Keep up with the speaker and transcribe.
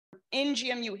in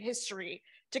GMU history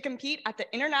to compete at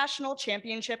the International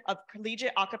Championship of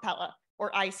Collegiate Acapella,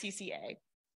 or ICCA.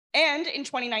 And in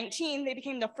 2019, they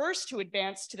became the first to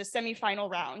advance to the semifinal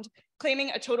round,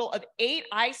 claiming a total of 8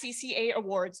 ICCA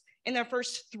awards in their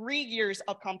first 3 years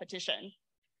of competition.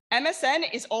 MSN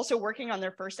is also working on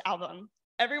their first album.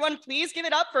 Everyone, please give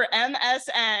it up for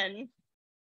MSN.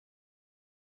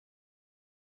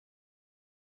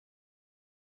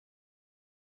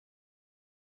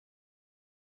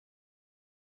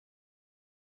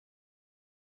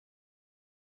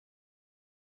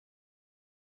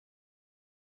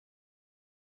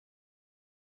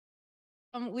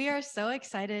 We are so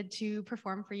excited to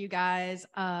perform for you guys.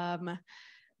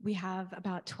 We have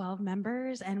about 12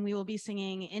 members, and we will be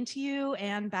singing Into You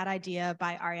and Bad Idea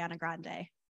by Ariana Grande.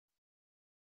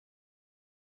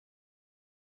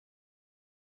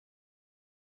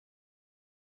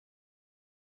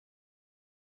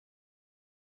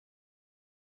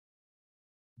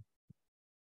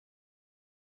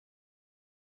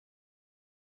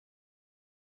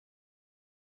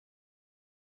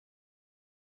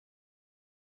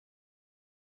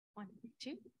 One,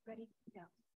 two, ready, go.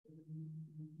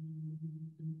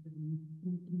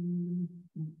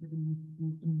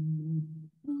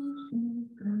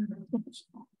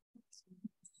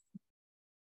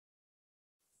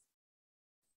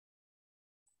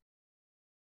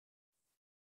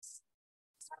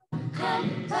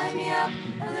 Come, light me up,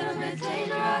 a little bit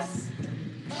dangerous.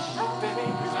 Oh, baby,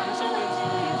 'cause I'm so into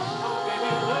you. Oh, baby,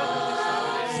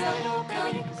 so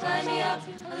come, light me up,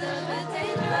 a little bit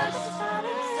dangerous.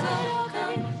 So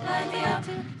come, light me up,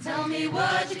 tell me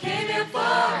what you came here for.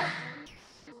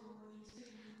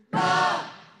 Ah.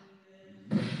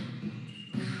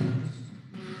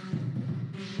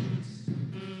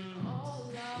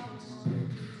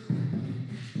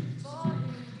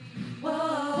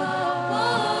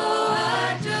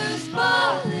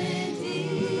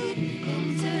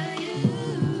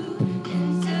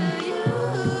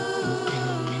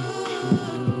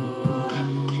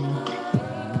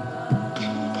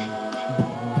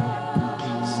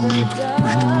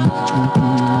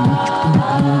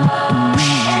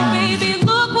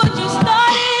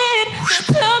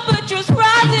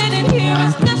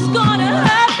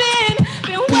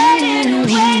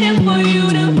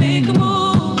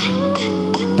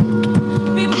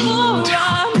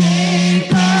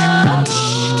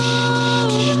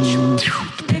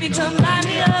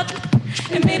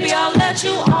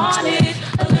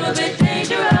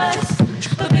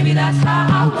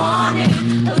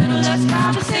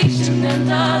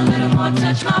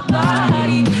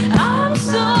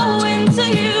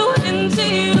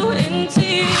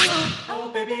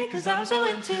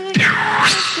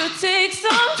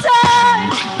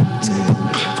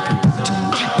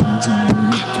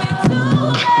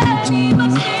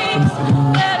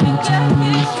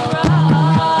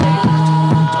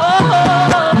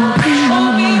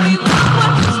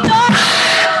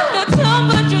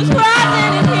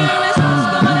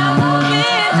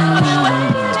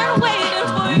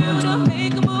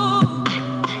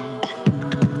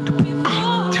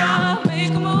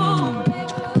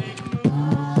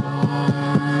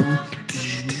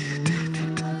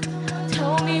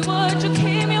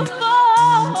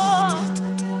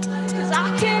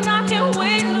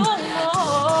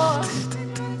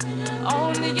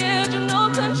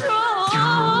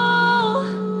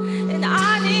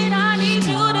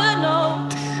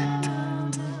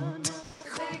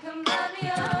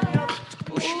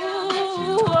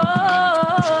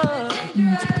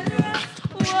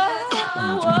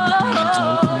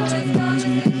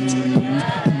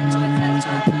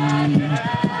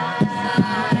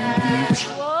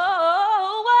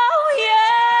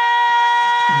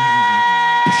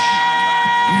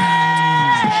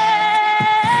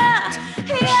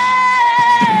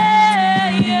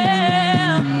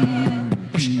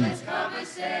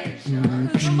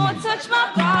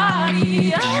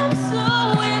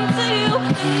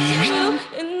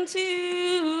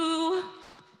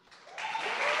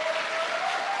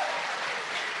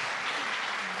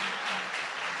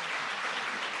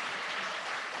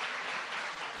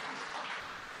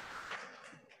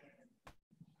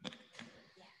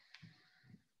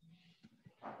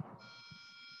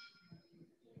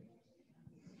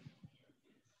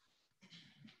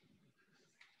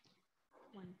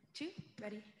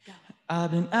 I've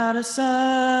been out of sight.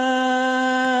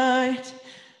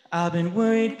 I've been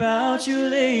worried about you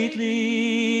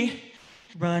lately.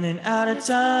 Running out of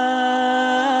time.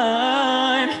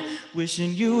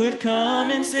 Wishing you would come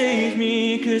and save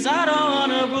me. 'Cause I don't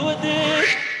wanna rule with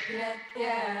this.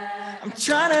 I'm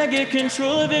trying to get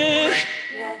control of it.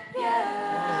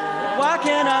 Why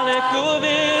can't I let go of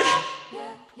it?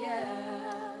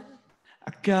 I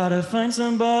gotta find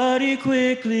somebody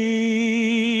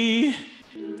quickly.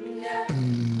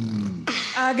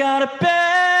 I got a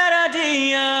bad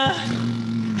idea.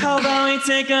 How about we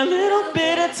take a little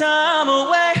bit of time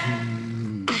away?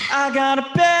 I got a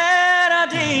bad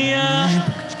idea.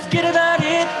 Forget about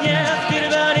it, yeah, forget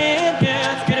about it,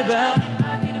 yeah, forget about it.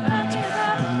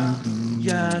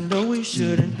 Yeah, I know we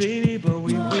shouldn't, baby, but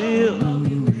we will.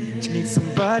 Need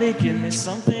somebody, give me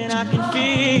something I can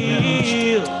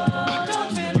feel.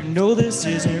 You know this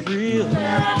isn't real.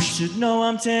 You should know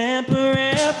I'm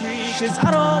temporary, cause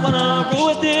I don't wanna roll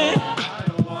with it.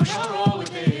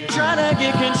 Trying to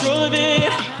get control of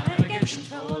it.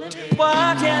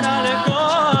 Why can't I let go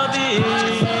of it?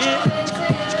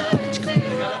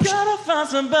 Gotta find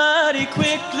somebody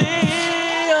quickly.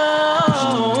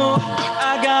 Oh,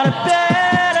 I got a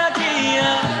bad idea.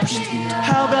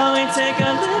 How about we take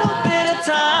a little bit of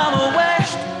time away?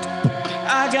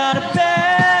 I got a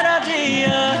bad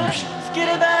idea. Forget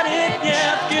about it,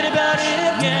 yeah, forget about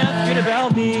it, yeah, forget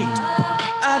about me.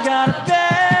 I got a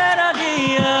bad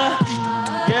idea.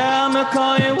 Yeah, I'ma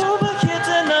call you over here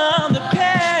to numb the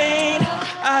pain.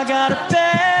 I got a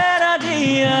bad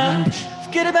idea.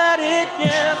 Forget about it,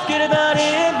 yeah, forget about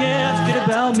it, yeah, forget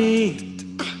about me.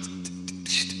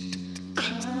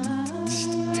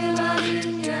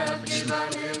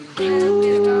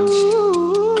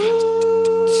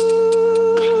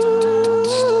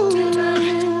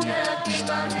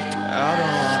 I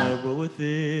don't wanna go with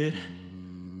it.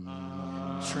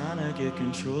 Trying to get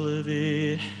control of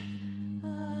it.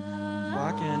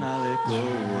 Why can't I let go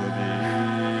of it?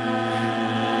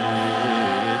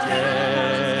 Yeah.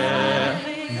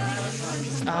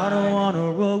 I don't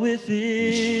wanna roll with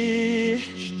it.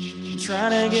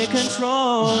 Trying to get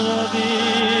control of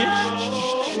it.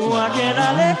 Why can't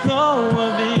I let go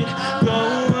of it? Go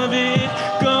of it,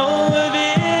 go of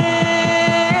it.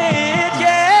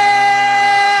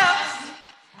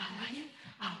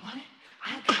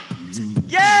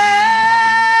 Yeah. Yeah.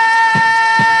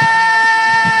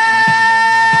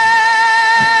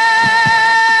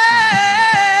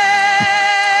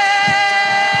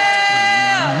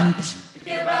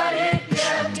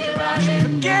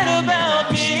 Forget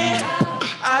about me.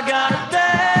 I got a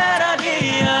bad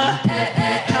idea.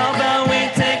 How about we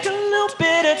take a little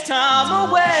bit of time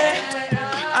away?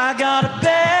 I got a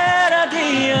bad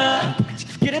idea.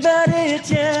 Forget about it,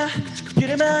 yeah.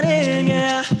 Forget about it,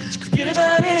 yeah. Forget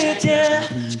about it, yeah.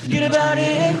 Forget about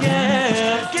it,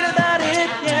 yeah. Forget about it,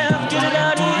 yeah. Forget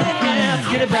about it,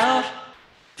 yeah.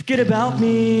 Forget about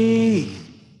me.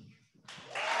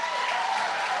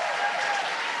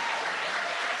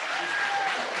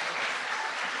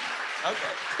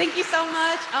 Thank you so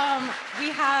much. We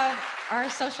have our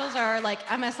socials are like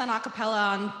MSN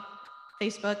Acapella on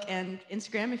Facebook and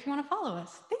Instagram if you want to follow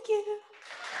us. Thank you.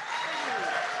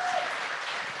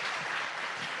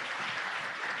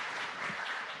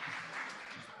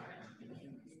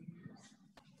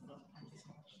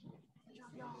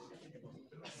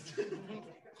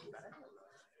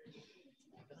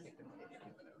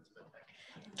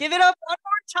 Give it up one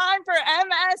more time for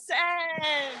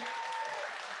MSN.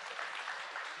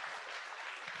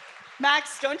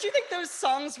 Max, don't you think those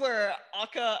songs were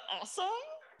aka awesome?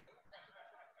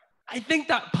 I think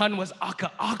that pun was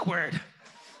aka awkward.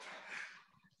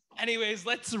 Anyways,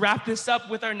 let's wrap this up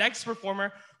with our next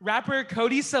performer, rapper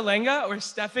Cody Salenga or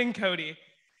Stephen Cody.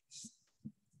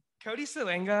 Cody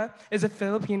Salenga is a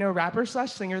Filipino rapper /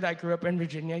 singer that grew up in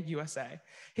Virginia, USA.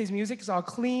 His music is all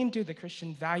clean due to the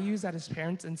Christian values that his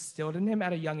parents instilled in him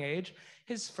at a young age.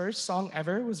 His first song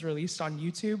ever was released on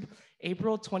YouTube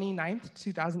April 29th,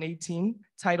 2018,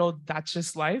 titled That's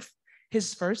Just Life.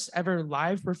 His first ever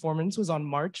live performance was on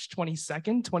March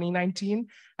 22nd, 2019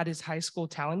 at his high school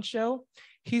talent show.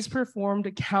 He's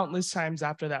performed countless times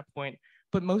after that point,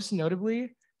 but most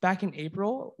notably back in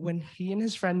April when he and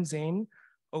his friend Zane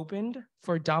opened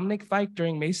for Dominic Fike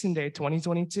during Mason Day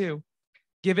 2022.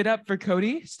 Give it up for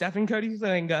Cody, Stephen Cody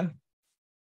Salenga.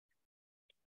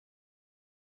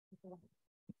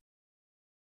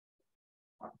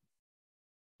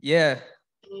 Yeah.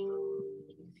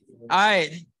 All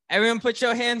right, everyone put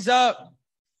your hands up.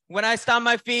 When I stomp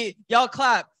my feet, y'all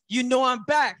clap. You know I'm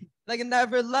back like I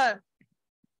never left.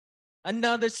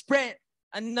 Another sprint,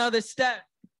 another step,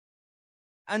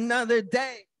 another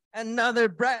day, another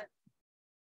breath.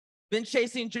 Been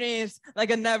chasing dreams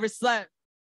like I never slept.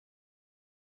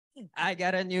 I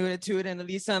got a new attitude and at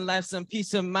least I left some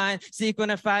peace of mind. Sleep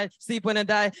when I fight, sleep when I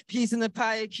die. Peace in the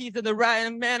pie, keys to the right.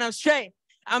 And man, I'm straight.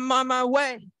 I'm on my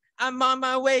way. I'm on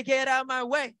my way. Get out my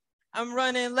way. I'm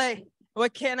running late.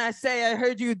 What can I say? I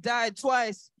heard you died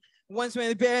twice. Once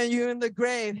when burying you in the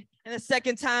grave, and the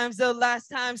second time's the last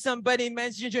time somebody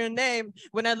mentioned your name.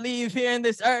 When I leave here in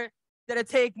this earth, did I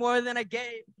take more than I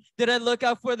gave? Did I look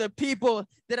out for the people?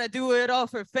 Did I do it all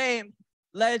for fame?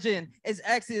 Legend is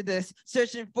Exodus,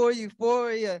 searching for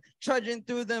euphoria, trudging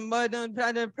through the mud,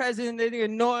 trying to present and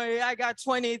ignore it. I got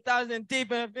 20,000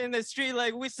 deep up in the street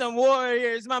like we some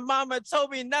warriors. My mama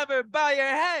told me never bow your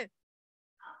head.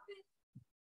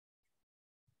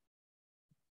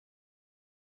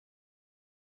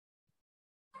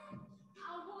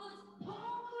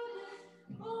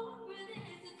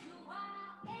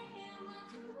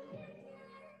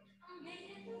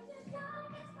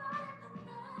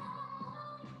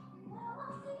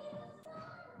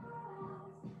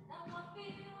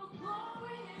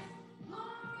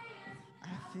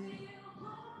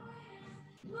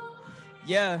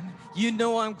 Yeah, you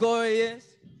know I'm glorious.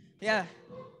 Yeah,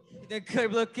 the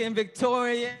good looking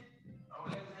Victorian.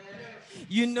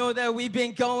 You know that we've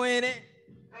been going it.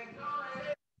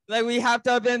 Like we hopped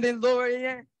up in the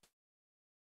DeLorean.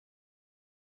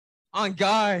 On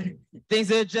guard,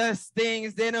 things are just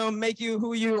things. They don't make you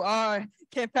who you are.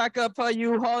 Can't pack up how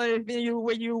you haul it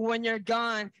when you're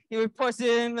gone. You force it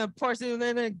in the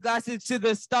porcelain and glasses to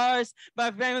the stars.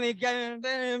 My family getting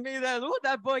me that, ooh,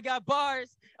 that boy got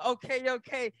bars.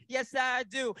 Okay, yes I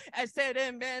do. I said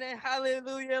amen and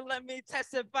hallelujah. Let me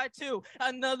testify to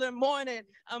another morning.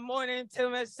 I'm mourning to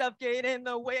myself, get in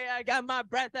the way. I got my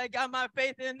breath, I got my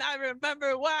faith, and I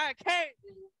remember why I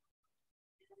came.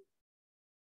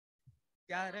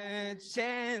 Got a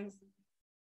chance.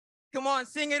 Come on,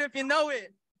 sing it if you know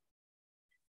it.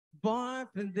 Born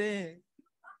for this.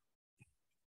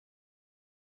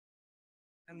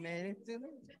 I made it to the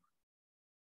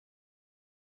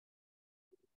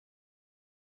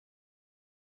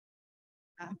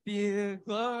I feel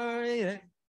glorious.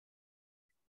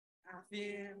 I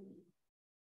feel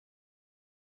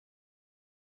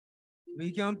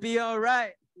we gonna be all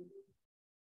right.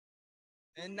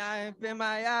 And I open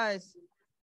my eyes.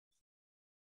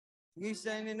 We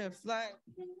sending a flag.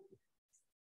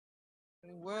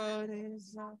 The world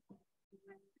is up.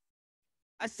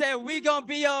 I said we gonna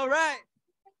be all right.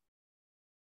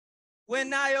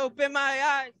 When I open my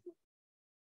eyes,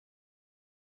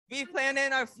 we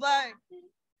planting our flag.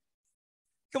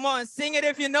 Come on, sing it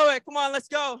if you know it. Come on, let's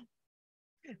go.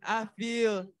 I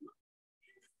feel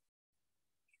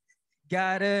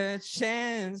got a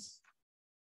chance.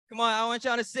 Come on, I want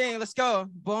y'all to sing. Let's go.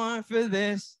 Born for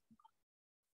this.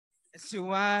 It's who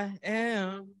I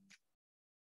am.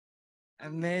 I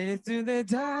made it through the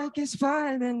darkest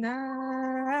part of the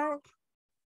night.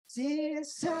 See the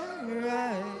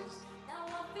sunrise.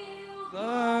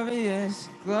 Glorious,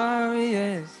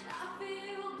 glorious,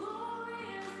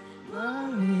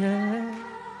 glorious.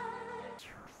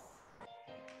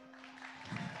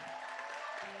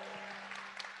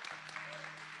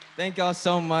 Thank y'all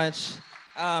so much.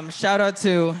 Shout out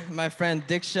to my friend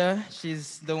Diksha.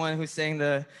 She's the one who sang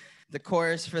the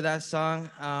chorus for that song.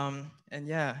 And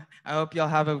yeah, I hope y'all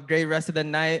have a great rest of the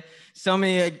night. So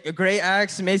many great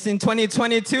acts. Mason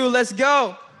 2022, let's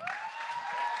go.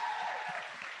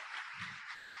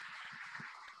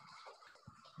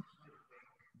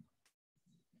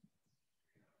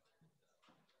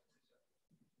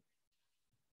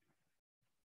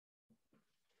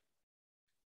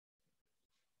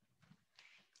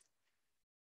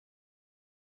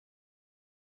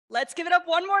 Let's give it up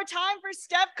one more time for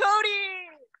Steph Cody.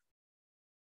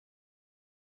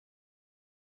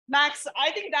 Max, I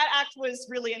think that act was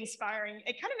really inspiring.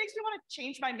 It kind of makes me want to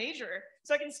change my major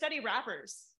so I can study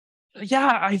rappers.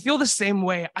 Yeah, I feel the same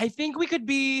way. I think we could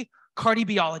be Cardi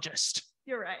Biologist.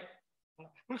 You're right.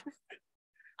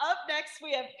 Up next,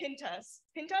 we have Pintus.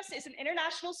 Pintus is an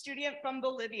international student from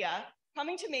Bolivia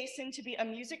coming to Mason to be a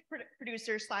music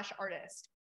producer / artist.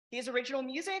 He has original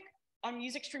music on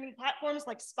music streaming platforms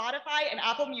like Spotify and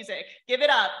Apple Music. Give it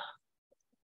up.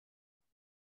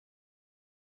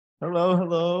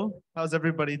 Hello. How's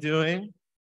everybody doing?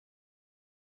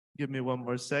 Give me one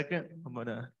more second. I'm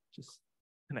gonna just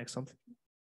connect something.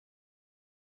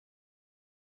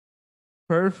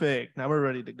 Perfect. Now we're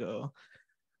ready to go.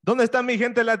 ¿Dónde está mi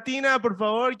gente latina? Por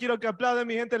favor, quiero que aplaudan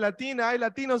mi gente latina. Hay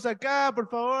latinos acá, por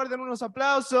favor, den unos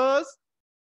aplausos.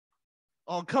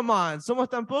 Oh, come on. ¿Somos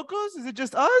tan pocos? Is it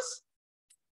just us?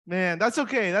 Man, that's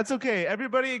okay. That's okay.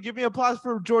 Everybody give me applause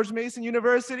for George Mason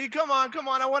University. Come on.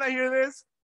 I want to hear this.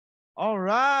 All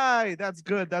right. That's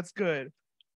good. That's good.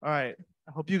 All right.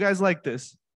 I hope you guys like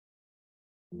this.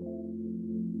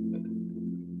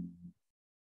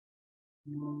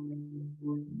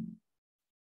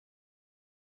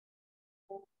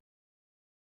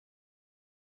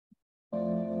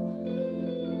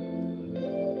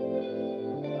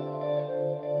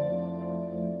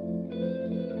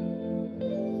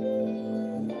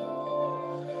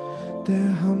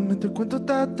 Déjame te cuento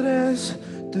hasta 3.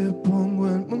 Te pongo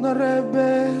el mundo al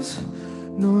revés.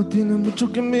 No tienes mucho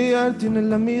que envidiar, tienes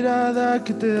la mirada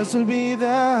que te hace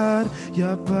olvidar. Y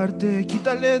aparte,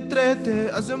 quítale 3, te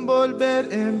hacen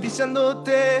volver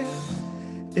enviciándote.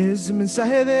 Ese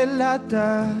mensaje de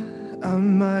lata,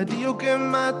 amarillo que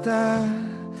mata.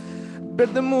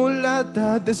 Verde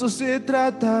mulata, de eso se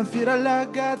trata, fiera la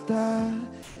gata.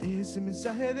 Ese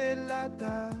mensaje de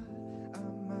lata,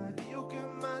 amarillo que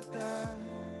mata.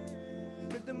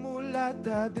 Verde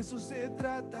mulata, de eso se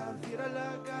trata, fiera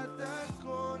la gata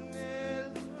con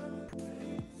él.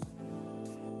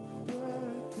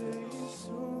 Birthday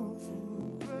soon,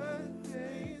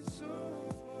 birthday soon.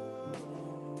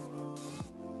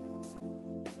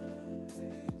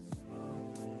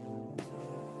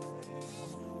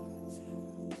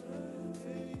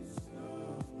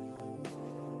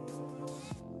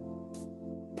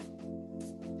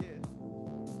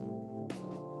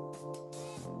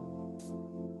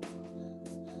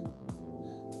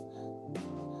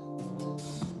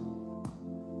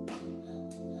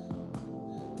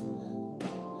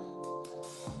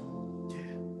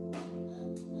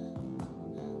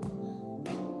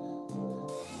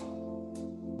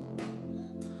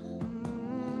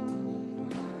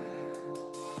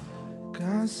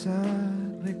 Casa,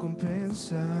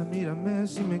 recompensa, mírame,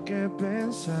 dime qué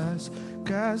piensas.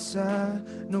 Casa,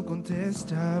 no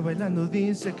contesta, bailando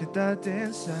dice que está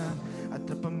tensa.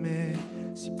 Atrápame,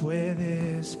 si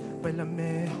puedes,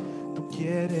 bailame, tú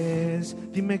quieres.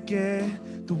 Dime que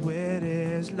tú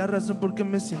eres la razón por qué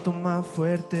me siento más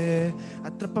fuerte.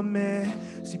 Atrápame,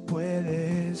 si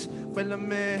puedes,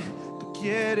 bailame, tú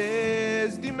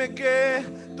quieres. Dime que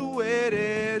tú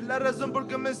eres la razón por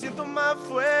qué me siento más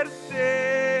fuerte.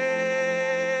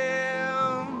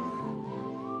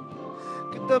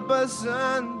 ¿Qué está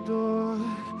pasando?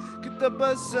 ¿Qué está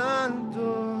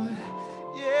pasando?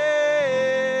 Yeah.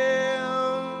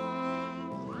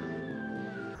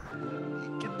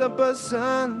 ¿Qué está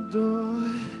pasando?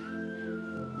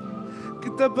 ¿Qué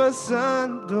está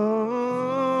pasando?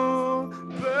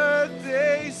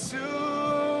 Birthday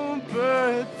soon,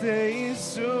 birthday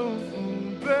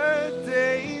soon,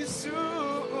 birthday soon,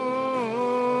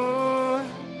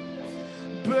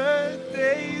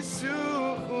 birthday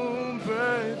soon,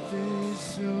 birthday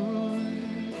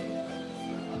soon.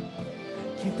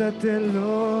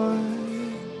 Quítatelo,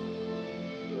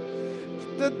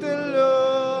 quítatelo.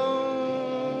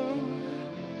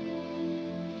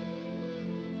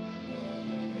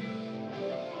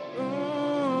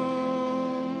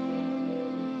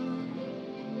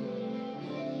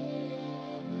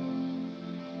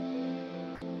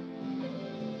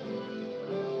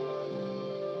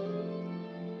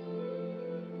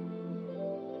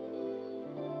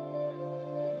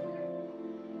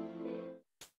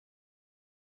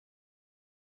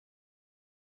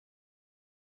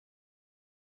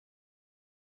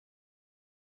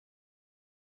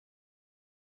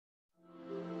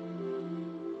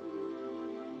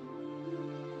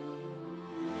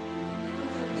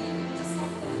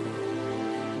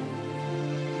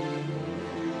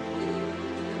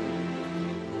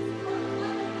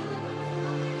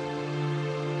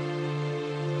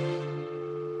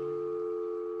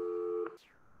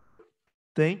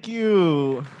 Thank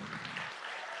you.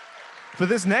 For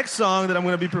this next song that I'm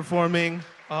going to be performing,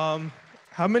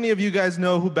 how many of you guys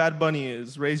know who Bad Bunny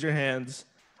is? Raise your hands.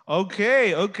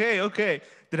 Okay.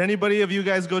 Did anybody of you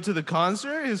guys go to the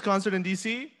concert, his concert in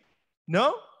DC?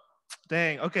 No?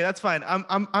 Dang. Okay, that's fine.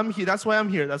 I'm here. That's why I'm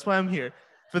here.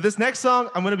 For this next song,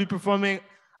 I'm going to be performing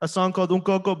a song called Un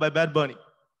Coco by Bad Bunny.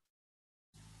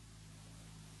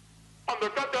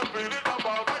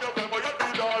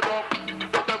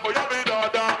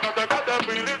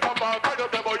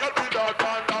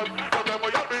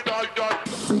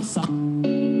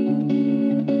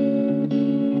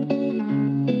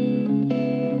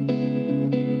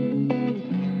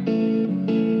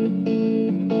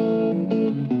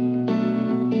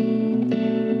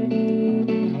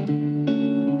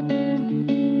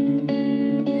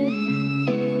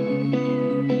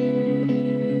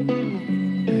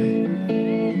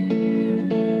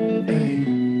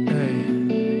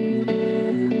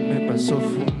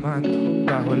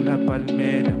 Bajo la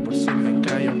palmera, por si me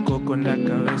cae un coco en la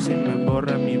cabeza y me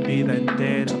borra mi vida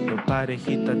entera. Veo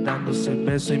parejitas dándose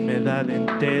beso y me da de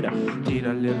entera.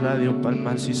 Tírale radio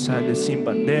palma si sale sin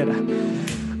bandera.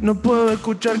 No puedo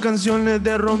escuchar canciones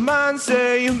de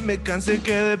romance y me cansé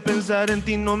que de pensar en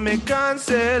ti no me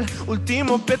canse. El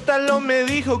último pétalo me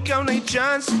dijo que aún hay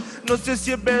chance. No sé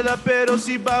si es verdad, pero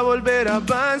si va a volver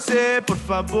avance. Por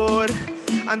favor,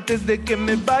 Antes de que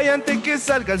me vaya, antes que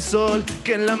salga el sol,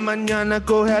 que en la mañana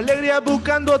coge alegría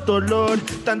buscando otro olor.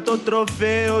 Tanto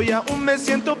trofeo y aún me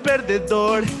siento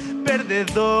perdedor,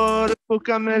 perdedor.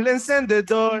 Búscame el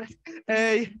encendedor,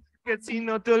 ey, que si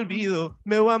no te olvido,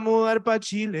 me voy a mudar pa'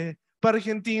 Chile, pa'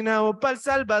 Argentina o pa' El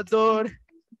Salvador.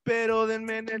 Pero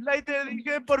denme en el light, te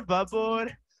dije por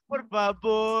favor,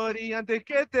 y antes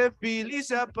que te fili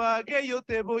se apague, yo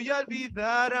te voy a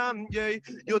olvidar, yeah.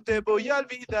 Yo te voy a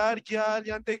olvidar, ya, y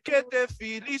antes que te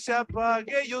fili se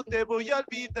apague, yo te voy a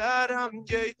olvidar,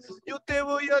 yeah. Yo te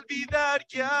voy a olvidar,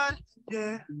 ya,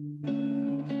 yeah.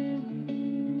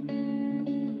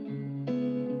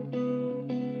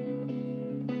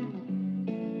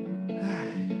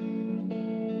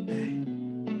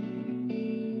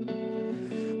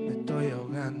 Me estoy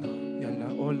ahogando y a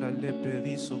la ola le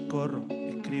pedí socorro.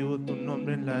 Escribo tu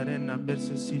nombre en la arena a ver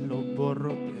si lo borro,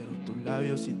 pero tus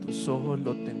labios y tus ojos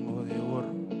lo tengo de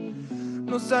oro.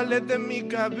 No sales de mi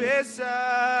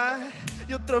cabeza,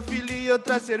 y otro fili y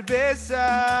otra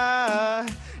cerveza.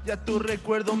 Ya tus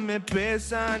recuerdos me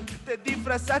pesan. Te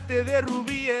disfrazaste de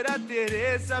Rubí, era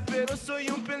Teresa, pero soy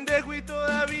un pendejo y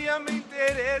todavía me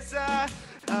interesa.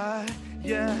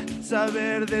 Yeah.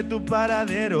 Saber de tu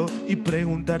paradero y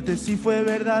preguntarte si fue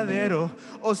verdadero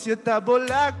o si estás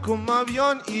volando como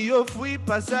avión y yo fui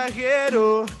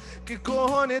pasajero. ¿Qué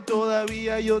cojones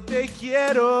todavía yo te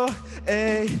quiero?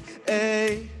 Ey,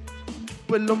 ey.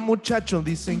 Pues los muchachos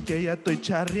dicen que ya estoy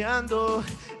charreando.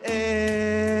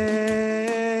 Ey.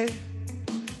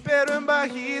 Pero en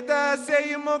bajita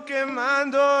seguimos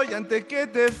quemando. Y antes que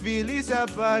te fili se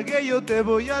apague, yo te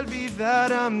voy a olvidar,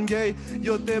 yeah.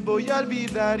 Yo te voy a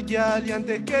olvidar, ya. Y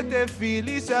antes que te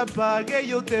fili se apague,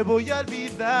 yo te voy a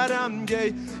olvidar,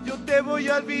 yeah. Yo te voy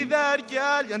a olvidar,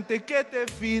 ya. Y antes que te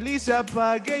fili se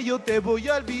apague, yo te voy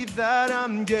a olvidar,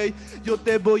 yeah. Yo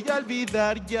te voy a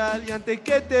olvidar, ya. Y antes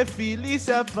que te fili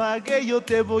se apague, yo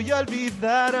te voy a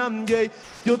olvidar, yeah.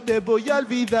 Yo te voy a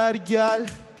olvidar, ya.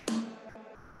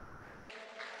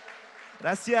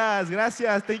 Gracias,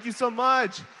 gracias. Thank you so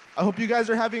much. I hope you guys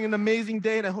are having an amazing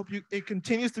day, and I hope it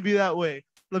continues to be that way.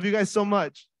 Love you guys so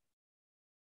much.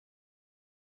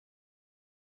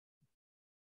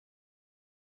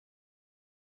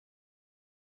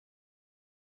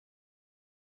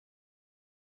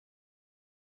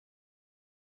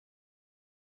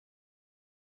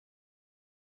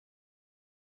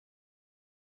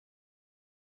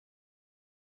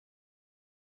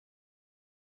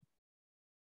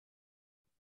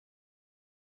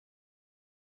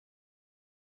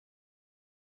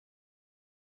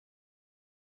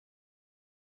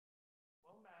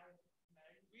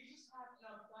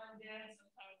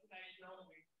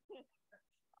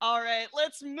 All right,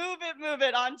 let's move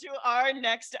it on to our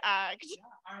next act.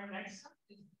 Our next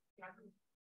is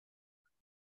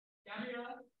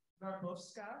Gabriela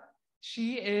Garbowska.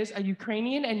 She is a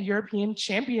Ukrainian and European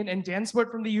champion in dance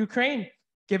sport from the Ukraine.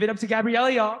 Give it up to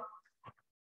Gabriela, y'all.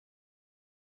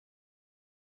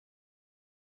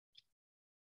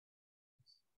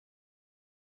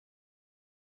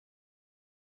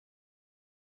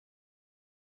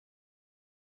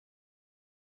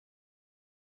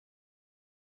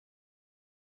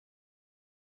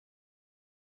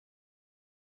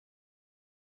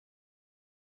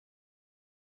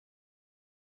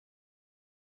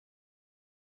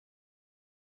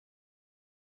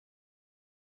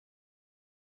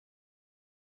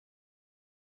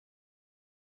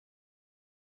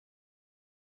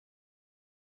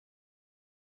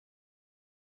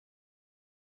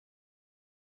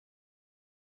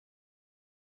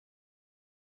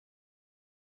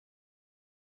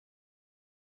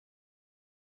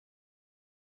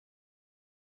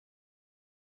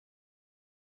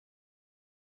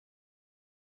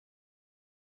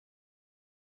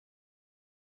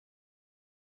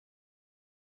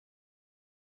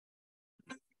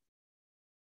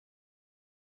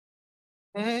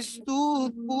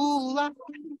 Стула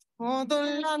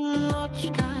одоля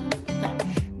ночка,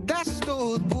 десь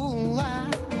тут була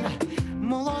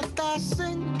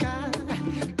молодесенька,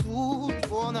 тут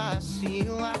вона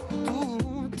сіла,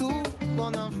 тут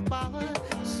вона впала,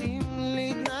 7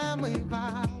 літ не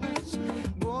мивалась,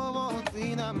 бо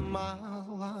води не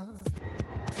мала.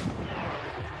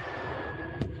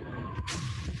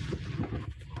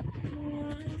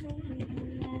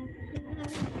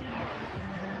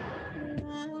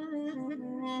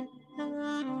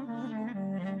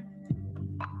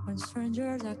 When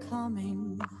strangers are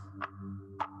coming,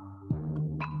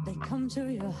 they come to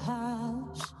your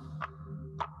house,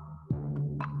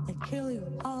 they kill you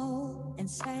all and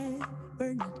say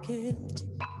we're not guilty,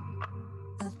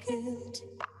 not guilty.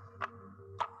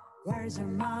 Where's your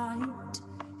mind?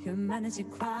 Humanity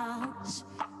cries.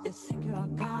 You think you are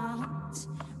God,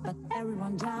 but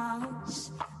everyone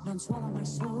dies. Don't swallow my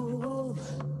soul.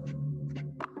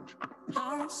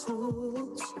 Our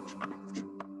souls.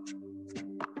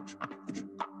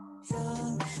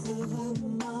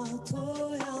 Yaşlığıma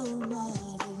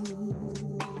doyamadım.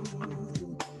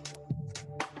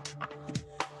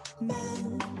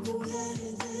 Ben bu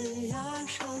yerde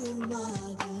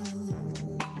yaşamadım.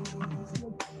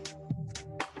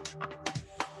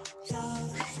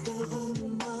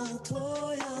 Yaşlığıma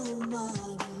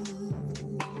doyamadım.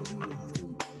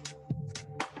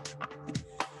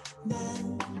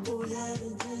 Ben bu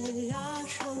yerde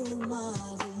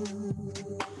yaşamadım.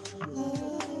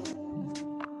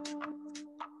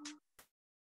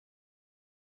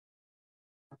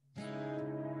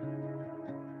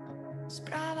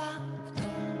 Справа в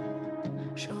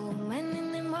тому, що у мене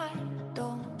немає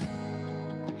дому.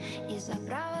 І за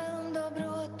правилом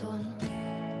доброго тону,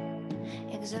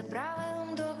 як за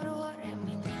правилом доброго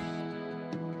реміння.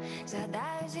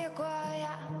 Згадаю, з якого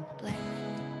я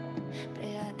племені,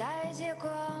 пригадаю, з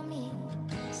якого мій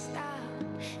став.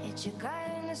 Я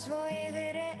чекаю на своїх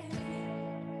героїв.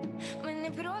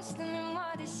 Мене просто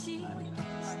нема де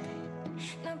сісти,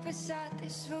 написати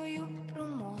свою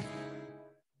промову.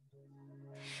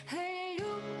 Гей,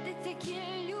 люди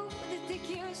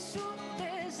такі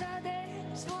сути, за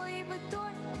день свої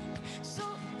бетонні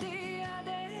сути, а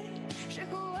де ще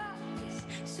ховатись,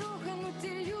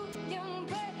 сухнути людям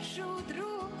першу,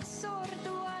 другу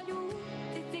сорту, а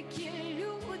люди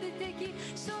такі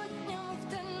сотнями в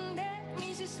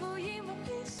тандемі зі своїми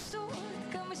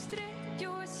сутками, з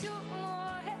третього,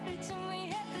 сьомого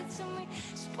герцями,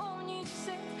 сповнюють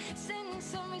все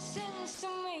сенсами.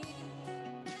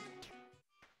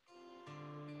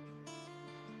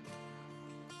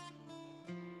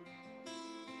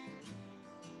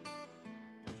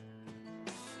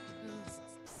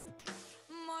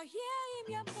 Моє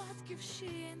ім'я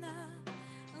Батьківщина,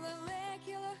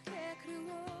 велике легке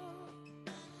крило.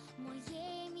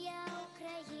 Моє ім'я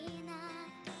Україна,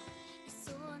 і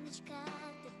сонечка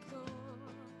тепло.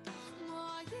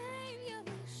 Моє ім'я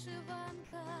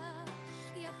вишиванка,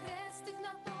 я хрестик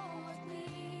на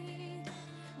полотні.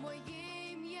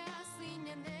 Моє ім'я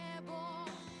синє небо,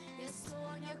 я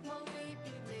сонях малий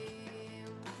під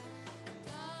ним.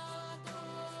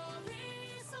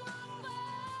 Татові слова.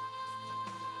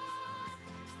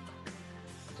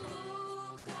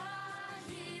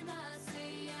 Україна це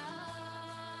я,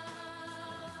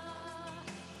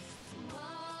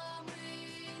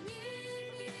 мамині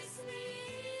пісні.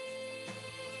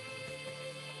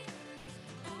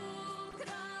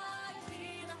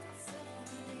 Україна це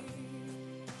ти.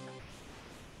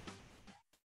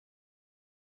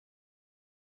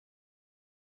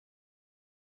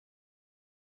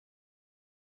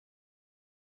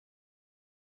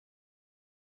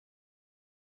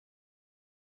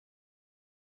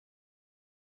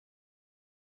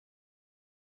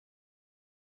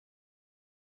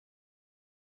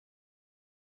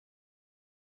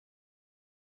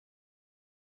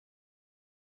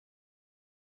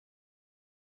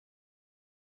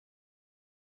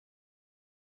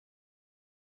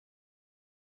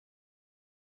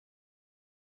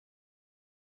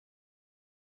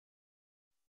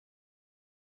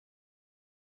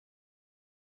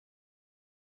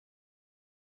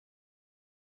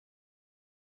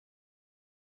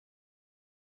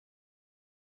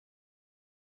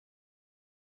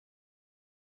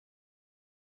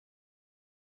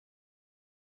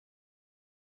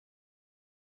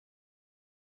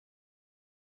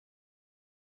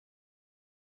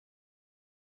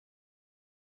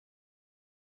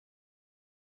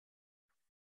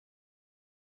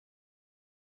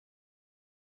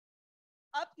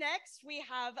 Up next, we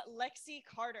have Lexi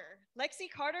Carter. Lexi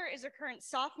Carter is a current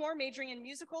sophomore majoring in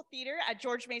musical theater at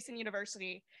George Mason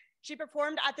University. She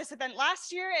performed at this event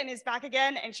last year and is back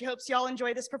again, and she hopes y'all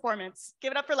enjoy this performance.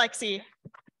 Give it up for Lexi.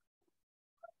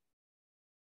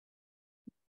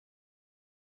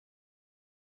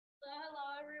 Hello,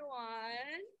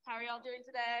 everyone. How are y'all doing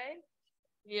today?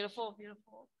 Beautiful,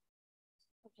 beautiful.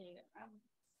 Okay.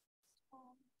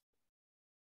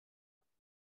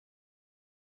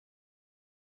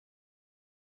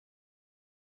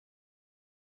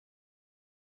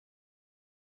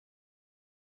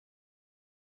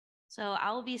 So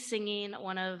I will be singing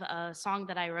one of a song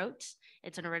that I wrote.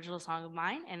 It's an original song of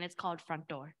mine, and it's called Front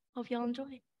Door. Hope y'all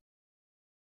enjoy.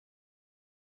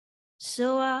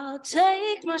 So I'll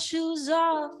take my shoes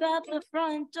off at the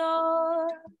front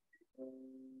door,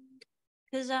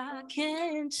 'cause I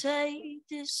can't take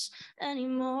this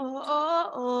anymore.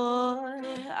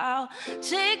 I I'll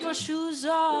take my shoes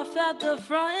off at the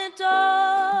front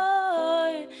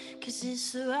door, 'cause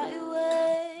it's the right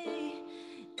way,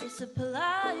 it's a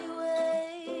polite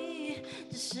way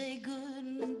to say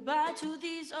goodbye to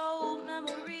these old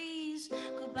memories,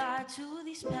 goodbye to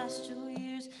these past 2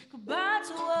 years, goodbye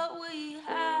to what we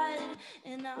had,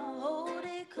 and I'll hold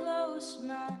it close,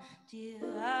 my dear.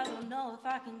 I don't know if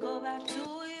I can go back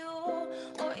to you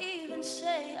or even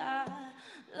say I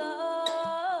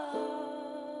love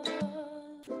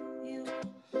you.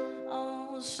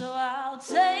 Oh, so I'll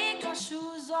take my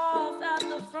shoes off at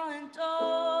the front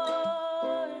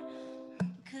door,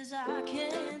 'cause I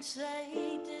can't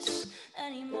take this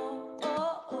anymore.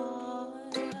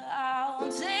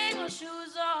 I'll take my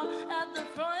shoes off at the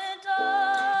front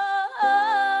door,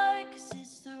 'cause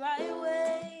it's the right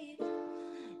way,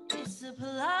 it's the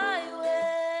polite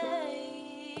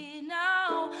way.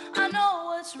 Now I know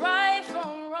what's right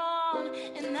from wrong,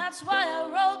 and that's why I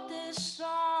wrote this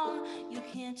song. You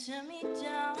can't tear me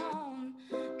down,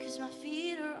 'cause my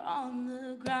feet are on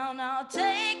the ground. I'll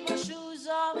take my shoes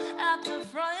off at the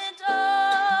front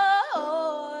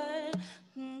door,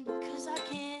 'cause I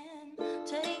can't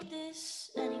take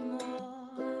this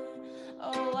anymore.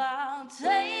 Oh, I'll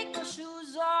take my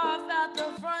shoes off at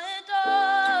the front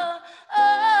door.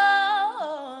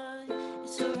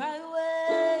 It's the right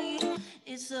way,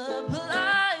 it's a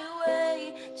polite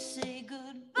way to say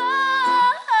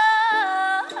goodbye.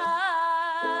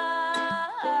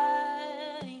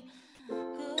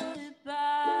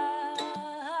 Goodbye.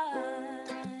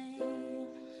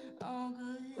 Oh,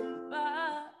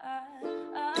 goodbye.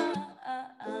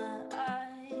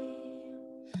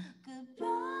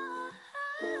 Goodbye.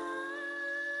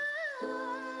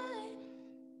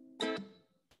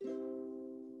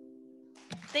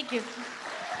 Thank you.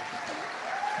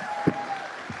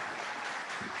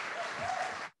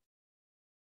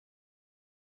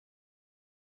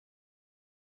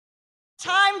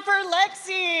 Time for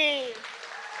Lexi.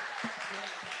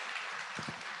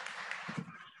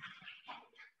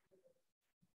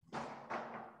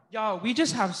 Y'all, we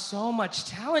just have so much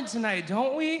talent tonight,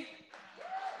 don't we?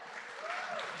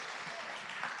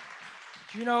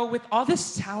 You know, with all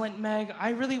this talent, Meg,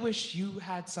 I really wish you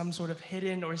had some sort of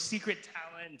hidden or secret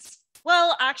talents.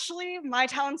 Well, actually, my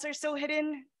talents are so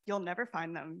hidden, you'll never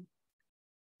find them.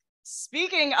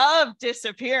 Speaking of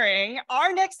disappearing,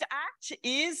 our next act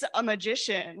is a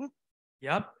magician.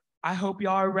 Yep, I hope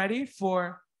y'all are ready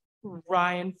for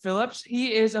Ryan Phillips.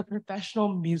 He is a professional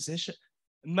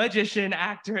magician,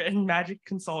 actor, and magic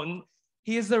consultant.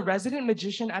 He is the resident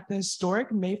magician at the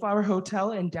historic Mayflower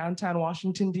Hotel in downtown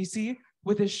Washington, D.C.,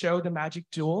 with his show, The Magic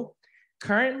Duel.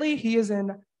 Currently, he is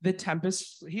in The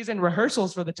Tempest. He's in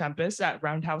rehearsals for The Tempest at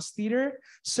Roundhouse Theater,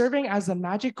 serving as the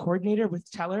magic coordinator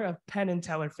with Teller of Penn and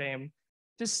Teller fame.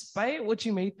 Despite what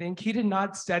you may think, he did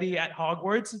not study at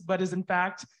Hogwarts, but is in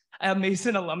fact a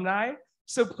Mason alumni.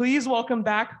 So please welcome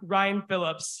back Ryan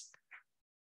Phillips.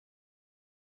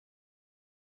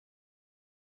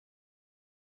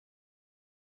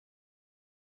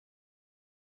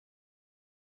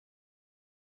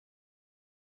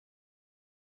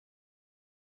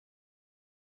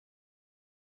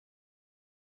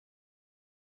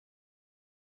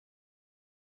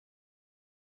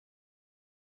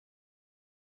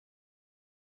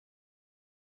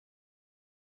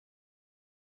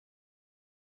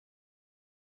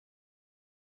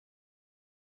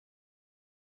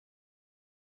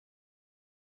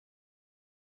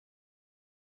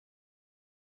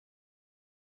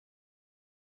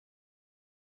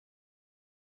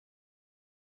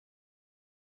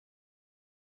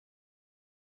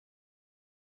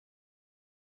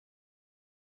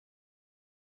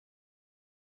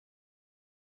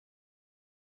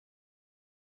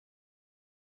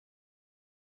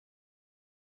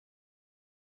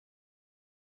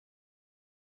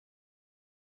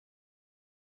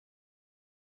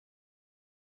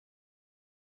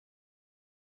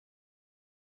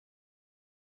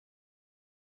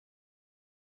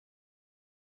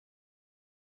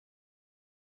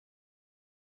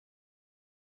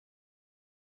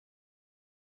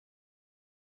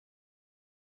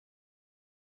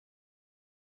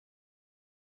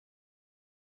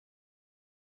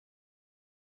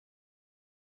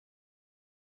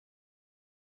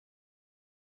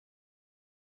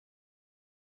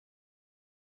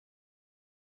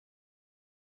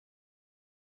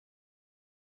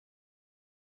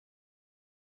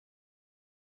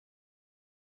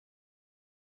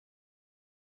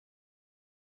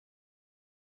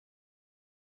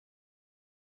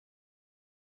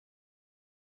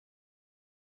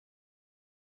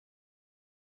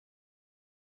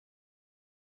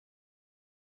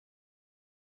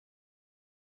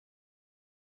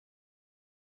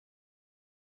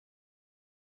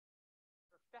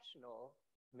 professional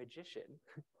magician.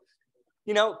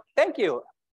 You know, thank you.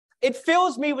 It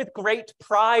fills me with great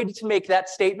pride to make that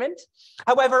statement.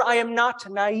 However, I am not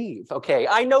naive, okay?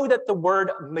 I know that the word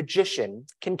magician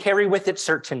can carry with it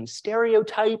certain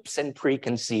stereotypes and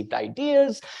preconceived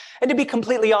ideas. And to be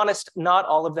completely honest, not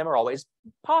all of them are always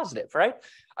positive, right?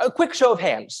 A quick show of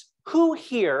hands. Who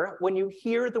here, when you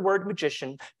hear the word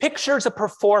magician, pictures a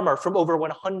performer from over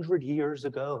 100 years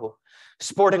ago,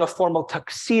 sporting a formal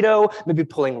tuxedo, maybe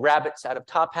pulling rabbits out of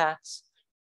top hats?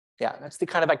 Yeah, that's the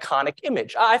kind of iconic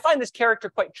image. I find this character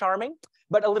quite charming,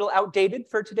 but a little outdated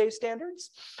for today's standards.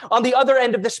 On the other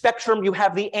end of the spectrum, you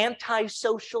have the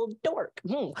antisocial dork,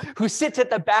 who sits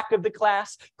at the back of the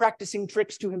class, practicing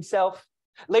tricks to himself.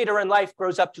 Later in life,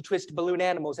 grows up to twist balloon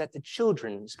animals at the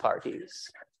children's parties.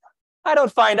 I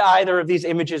don't find either of these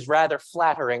images rather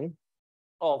flattering,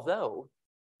 although,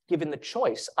 given the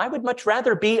choice, I would much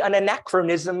rather be an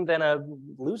anachronism than a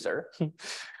loser.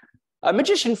 A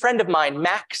magician friend of mine,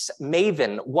 Max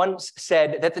Maven, once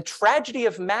said that the tragedy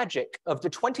of magic of the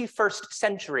 21st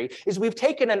century is we've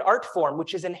taken an art form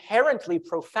which is inherently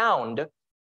profound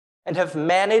and have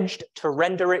managed to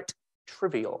render it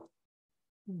trivial.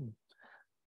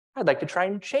 I'd like to try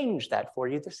and change that for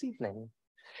you this evening.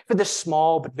 For this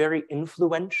small but very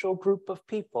influential group of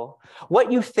people,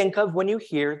 what you think of when you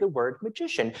hear the word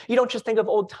magician. You don't just think of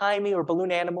old-timey or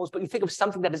balloon animals, but you think of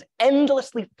something that is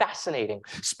endlessly fascinating,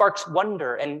 sparks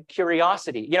wonder and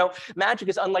curiosity. You know, magic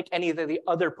is unlike any of the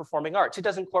other performing arts. It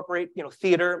does incorporate, you know,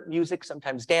 theater, music,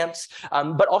 sometimes dance,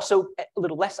 but also a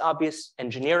little less obvious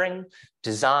engineering,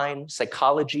 design,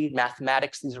 psychology,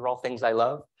 mathematics. These are all things I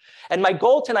love. And my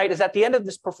goal tonight is at the end of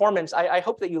this performance, I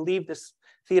hope that you leave this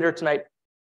theater tonight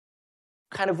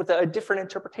kind of with a different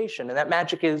interpretation, and that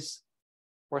magic is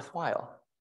worthwhile.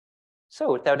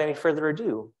 So without any further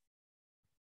ado,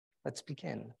 let's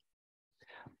begin.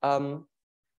 I'll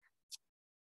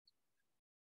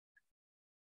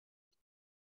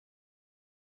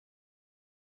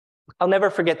never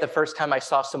forget the first time I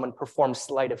saw someone perform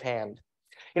sleight of hand.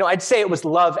 You know, I'd say it was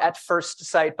love at first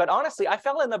sight, but honestly, I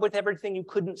fell in love with everything you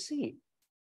couldn't see.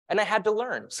 And I had to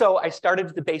learn. So I started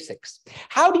with the basics.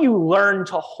 How do you learn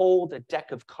to hold a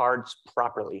deck of cards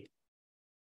properly?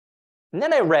 And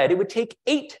then I read it would take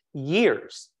 8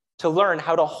 years to learn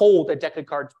how to hold a deck of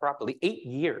cards properly. 8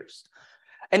 years.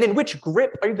 And in which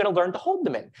grip are you going to learn to hold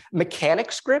them in?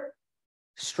 Mechanic's grip,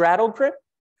 straddle grip,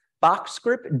 box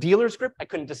grip, dealer's grip? I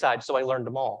couldn't decide, so I learned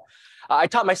them all. I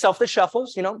taught myself the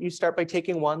shuffles. You know, you start by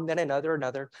taking one, then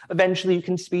another. Eventually you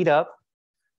can speed up.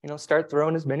 You know, start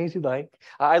throwing as many as you like.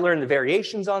 I learned the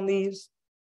variations on these.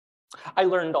 I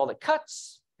learned all the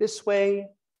cuts this way,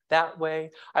 that way.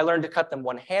 I learned to cut them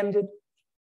one-handed.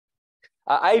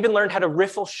 I even learned how to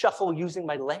riffle shuffle using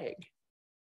my leg.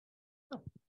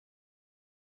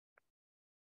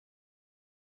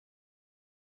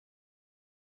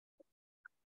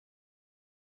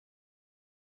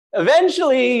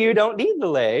 Eventually, you don't need the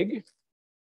leg.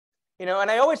 You know,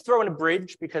 and I always throw in a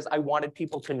bridge because I wanted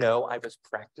people to know I was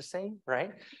practicing,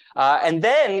 right? And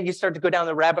then you start to go down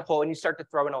the rabbit hole and you start to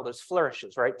throw in all those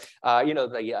flourishes, right? You know,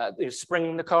 the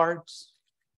springing the cards.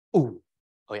 Ooh,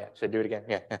 oh yeah, should I do it again?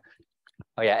 Yeah.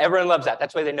 Oh yeah, everyone loves that.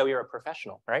 That's why they know you're a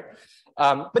professional, right?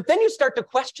 But then you start to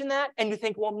question that and you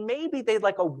think, well, maybe they'd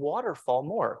like a waterfall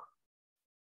more.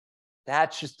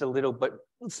 That's just a little bit,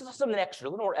 something extra, a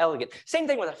little more elegant. Same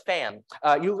thing with a fan.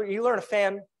 You learn a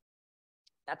fan.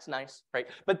 That's nice, right?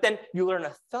 But then you learn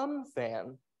a thumb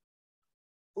fan.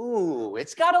 Ooh,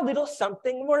 it's got a little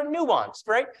something more nuanced,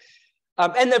 right?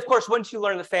 And of course, once you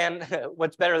learn the fan,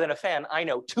 what's better than a fan? I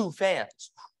know, 2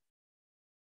 fans.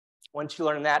 Once you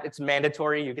learn that, it's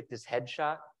mandatory. You get this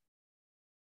headshot.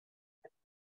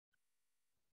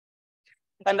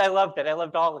 And I loved it. I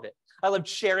loved all of it. I loved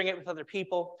sharing it with other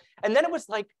people. And then it was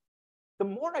like, the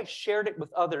more I shared it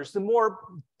with others, the more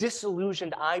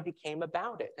disillusioned I became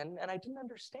about it. And I didn't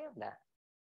understand that.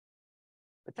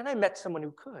 But then I met someone who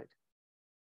could.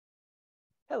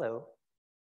 Hello.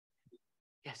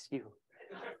 Yes, you.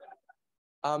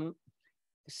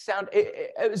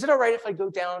 Is it all right if I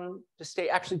go down to stay?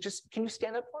 Actually, just, can you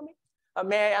stand up for me?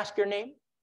 May I ask your name?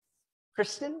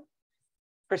 Kristen?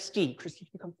 Christy, can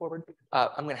you come forward?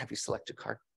 I'm going to have you select a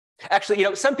card. Actually, you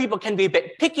know, some people can be a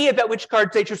bit picky about which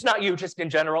cards they choose, not you, just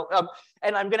in general.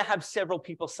 And I'm going to have several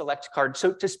people select cards.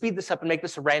 So to speed this up and make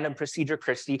this a random procedure,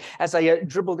 Christy, as I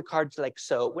dribble the cards like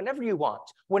so, whenever you want,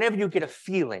 whenever you get a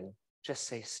feeling, just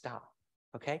say stop,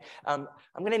 okay? I'm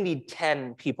going to need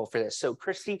 10 people for this. So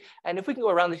Christy, and if we can go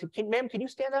around, ma'am, can you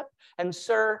stand up? And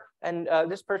sir, and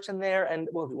this person there, and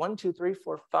we'll do 1, 2, 3,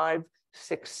 4, 5,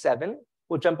 6, 7.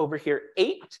 We'll jump over here,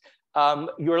 8.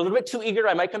 You're a little bit too eager.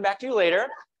 I might come back to you later.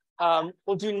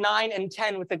 We'll do 9 and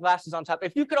 10 with the glasses on top.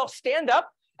 If you could all stand up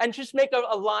and just make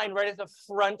a line right at the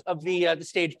front of the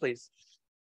stage, please.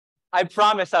 I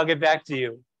promise I'll get back to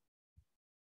you.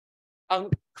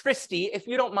 Christy, if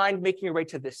you don't mind making your way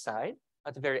to this side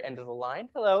at the very end of the line.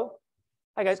 Hello.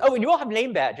 Hi, guys. Oh, and you all have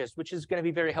name badges, which is going to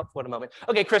be very helpful in a moment.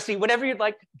 Okay, Christy, whenever you'd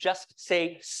like, just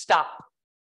say stop.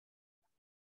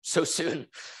 So soon.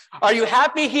 Are you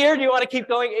happy here? Do you want to keep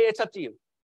going? It's up to you.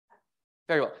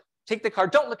 Very well. Take the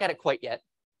card. Don't look at it quite yet.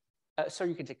 Sir,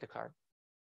 you can take the card.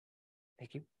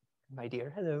 Thank you. My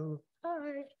dear. Hello.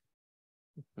 Hi.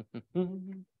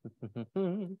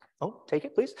 Oh, take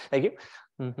it, please. Thank you.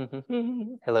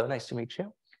 Hello, nice to meet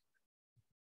you.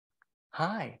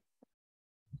 Hi.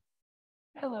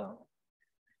 Hello.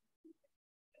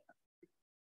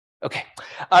 Okay.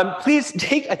 Please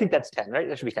take, I think that's 10, right?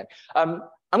 That should be 10. I'm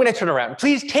going to turn around.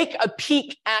 Please take a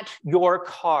peek at your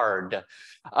card.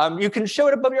 You can show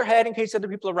it above your head in case other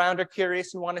people around are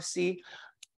curious and want to see.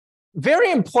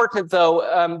 Very important,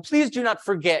 though, please do not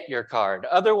forget your card.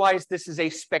 Otherwise, this is a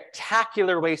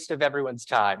spectacular waste of everyone's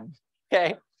time,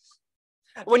 okay?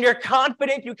 When you're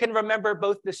confident you can remember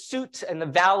both the suit and the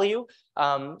value,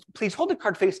 please hold the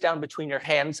card face down between your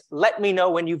hands. Let me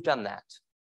know when you've done that.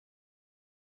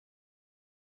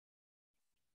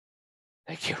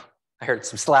 Thank you. I heard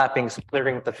some slapping, some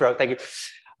clearing of the throat. Thank you.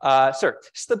 Sir,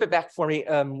 slip it back for me.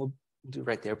 We'll do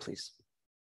right there, please.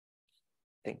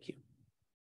 Thank you.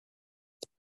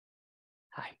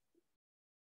 Hi.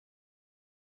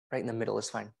 Right in the middle is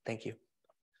fine. Thank you.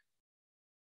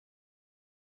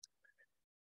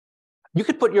 You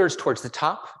could put yours towards the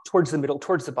top, towards the middle,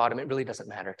 towards the bottom. It really doesn't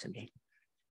matter to me.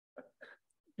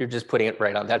 You're just putting it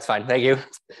right on. That's fine. Thank you.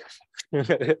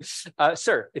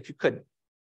 Sir, if you could.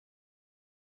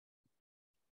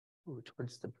 Ooh,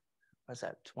 towards the, what's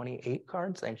that, 28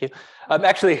 cards? Thank you.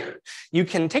 Actually, you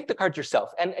can take the cards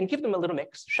yourself and give them a little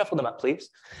mix. Shuffle them up, please.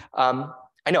 I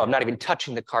know, I'm not even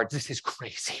touching the cards. This is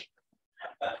crazy.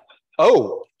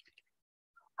 Oh.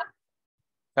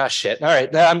 Ah, shit. All right.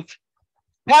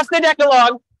 Pass the deck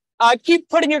along. Keep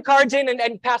putting your cards in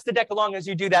and pass the deck along as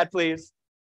you do that, please.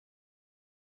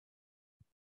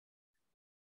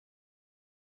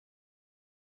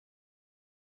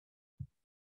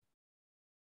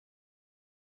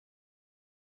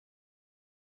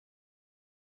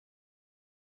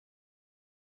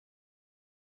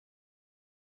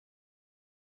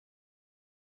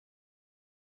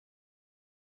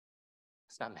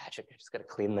 It's not magic. I just got to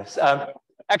clean this.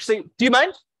 Actually, do you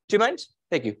mind? Do you mind?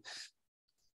 Thank you.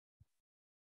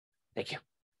 Thank you.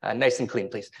 Nice and clean,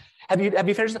 please. Have you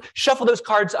finished? Shuffle those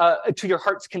cards to your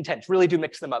heart's content. Really do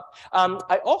mix them up.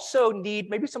 I also need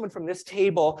maybe someone from this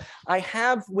table. I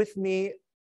have with me.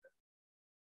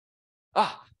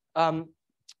 Yeah,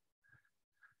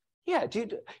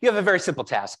 dude, you have a very simple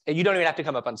task. You don't even have to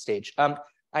come up on stage.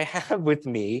 I have with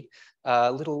me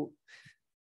a little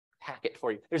packet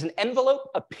for you. There's an envelope,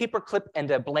 a paper clip, and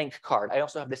a blank card. I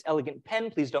also have this elegant pen.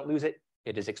 Please don't lose it.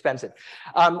 It is expensive.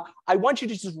 I want you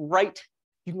to just write,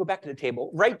 you can go back to the table,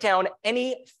 write down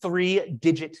any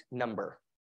 3-digit number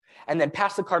and then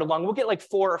pass the card along. We'll get like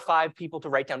 4 or 5 people to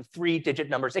write down 3-digit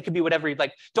numbers. It could be whatever you'd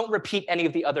like. Don't repeat any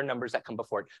of the other numbers that come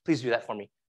before it. Please do that for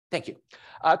me. Thank you.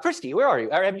 Christy, where are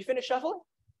you? Have you finished shuffling?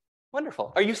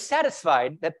 Wonderful. Are you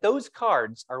satisfied that those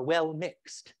cards are well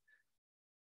mixed?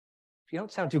 If you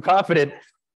don't sound too confident,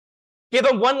 give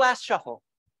them one last shuffle.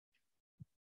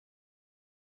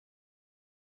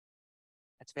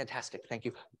 That's fantastic. Thank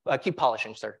you. Keep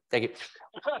polishing, sir. Thank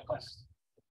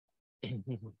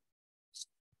you.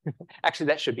 Actually,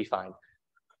 that should be fine.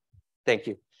 Thank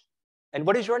you. And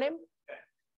what is your name?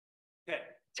 Ted.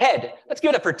 Ted. Let's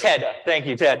give it up for Ted. Thank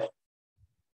you, Ted.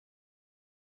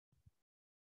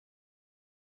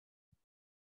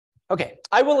 Okay,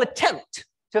 I will attempt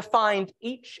to find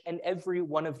each and every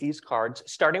one of these cards,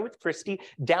 starting with Christy,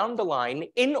 down the line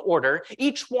in order,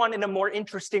 each one in a more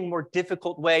interesting, more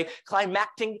difficult way,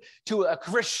 climacting to a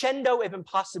crescendo of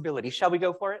impossibility. Shall we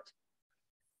go for it?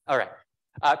 All right.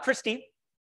 Christy,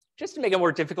 just to make it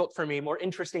more difficult for me, more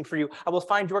interesting for you, I will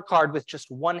find your card with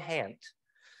just one hand.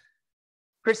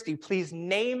 Christy, please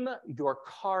name your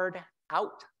card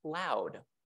out loud.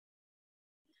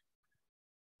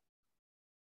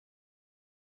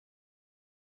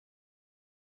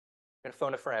 I'm gonna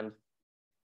phone a friend.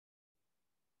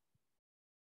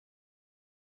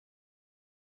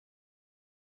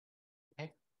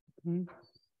 Okay.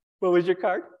 What was your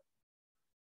card?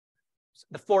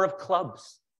 The 4 of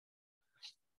clubs.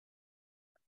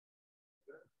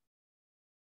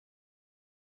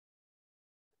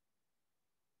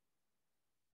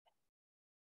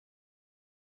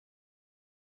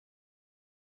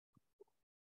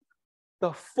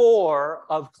 the 4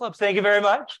 of clubs. Thank you very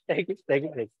much. Thank you. Thank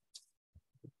you. Thank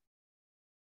you.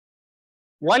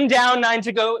 1 down, 9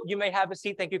 to go. You may have a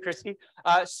seat. Thank you, Christy.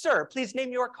 Sir, please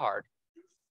name your card.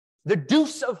 The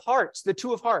deuce of hearts, the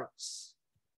 2 of hearts.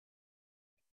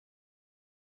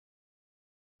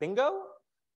 Bingo.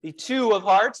 The 2 of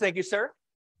hearts. Thank you, sir.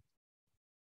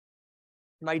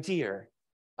 My dear.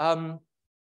 Would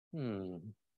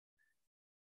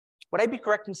I be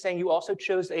correct in saying you also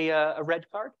chose a red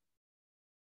card?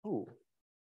 Ooh.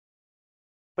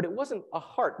 But it wasn't a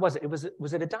heart, was it? Was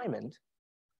it a diamond?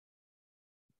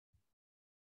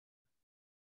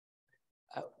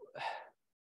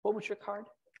 What was your card?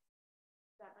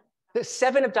 7. The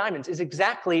 7 of diamonds is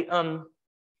exactly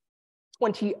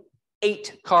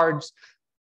 28 cards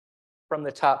from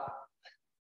the top.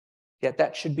 Yeah,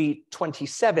 that should be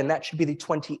 27. That should be the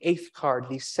 28th card,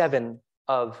 the 7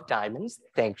 of diamonds.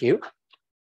 Thank you.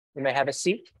 You may have a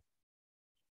seat.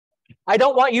 I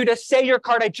don't want you to say your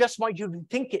card. I just want you to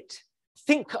think it.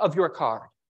 Think of your card.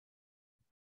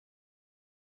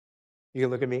 You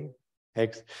can look at me.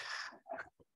 Thanks.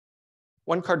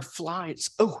 1 card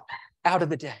flies out of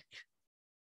the deck.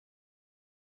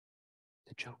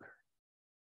 The Joker.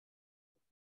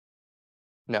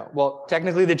 No, well,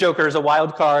 technically the Joker is a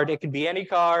wild card. It could be any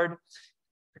card.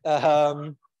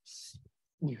 You're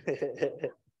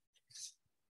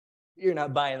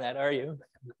not buying that, are you?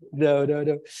 No.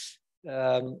 Let's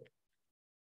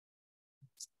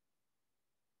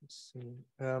see.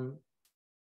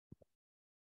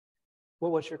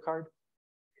 What was your card?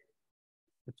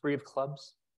 The 3 of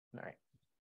clubs? All right.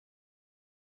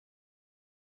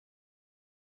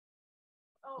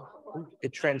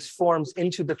 It transforms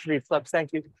into the 3 of clubs.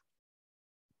 Thank you.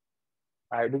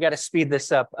 All right, we got to speed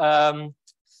this up. I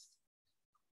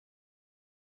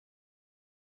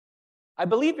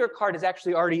believe your card is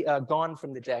actually already gone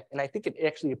from the deck, and I think it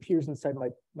actually appears inside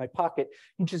my pocket.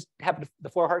 You just have the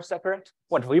 4 hearts, is that correct?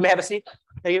 Wonderful. You may have a seat.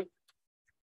 Thank you.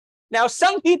 Now,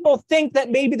 some people think that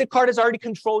maybe the card is already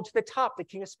controlled to the top, the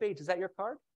King of Spades. Is that your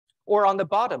card? Or on the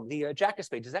bottom, the Jack of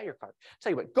Spades. Is that your card? Tell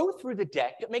you what, go through the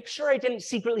deck. Make sure I didn't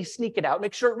secretly sneak it out.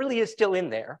 Make sure it really is still in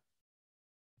there.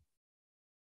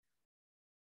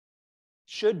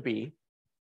 Should be.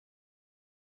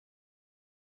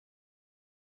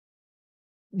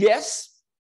 Yes.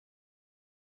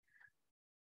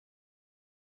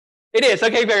 It is.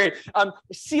 Okay, very.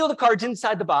 Seal the cards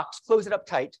inside the box. Close it up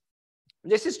tight.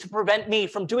 This is to prevent me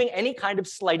from doing any kind of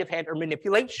sleight of hand or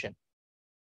manipulation.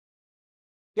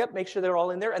 Yep, make sure they're all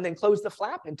in there, and then close the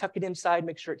flap and tuck it inside.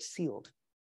 Make sure it's sealed.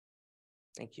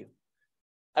 Thank you.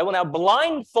 I will now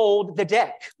blindfold the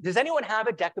deck. Does anyone have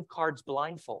a deck of cards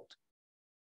blindfold?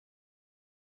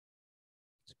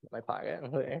 Let's put my pocket.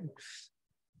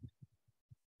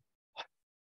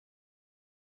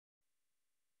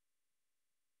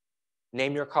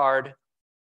 Name your card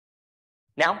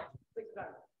now.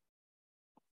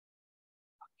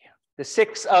 The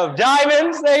 6 of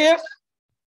diamonds. There you go.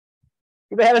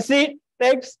 You may have a seat.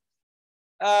 Thanks.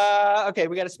 Okay,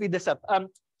 we got to speed this up.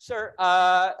 Sir,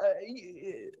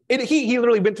 he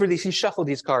literally went through these. He shuffled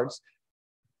these cards.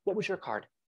 What was your card?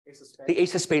 Ace of Spades. The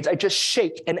Ace of Spades. I just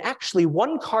shake, and actually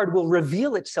one card will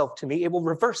reveal itself to me. It will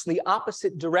reverse in the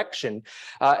opposite direction.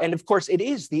 And of course, it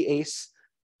is the Ace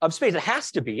of Spades. It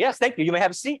has to be. Yes, thank you. You may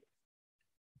have a seat.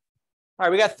 All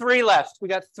right, we got 3 left.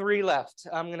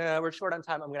 We're short on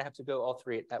time. I'm gonna have to go all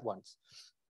 3 at once.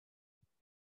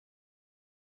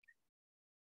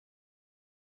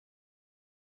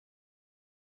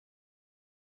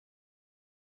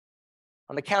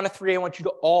 On the count of 3, I want you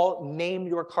to all name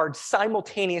your card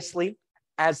simultaneously,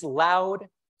 as loud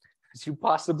as you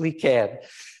possibly can.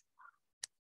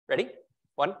 Ready?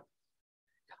 1,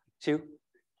 2,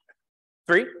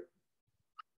 3.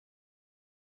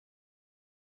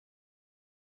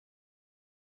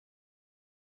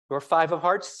 Your 5 of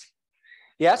hearts.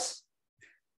 Yes?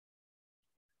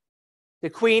 The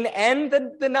Queen and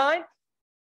the 9?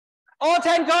 All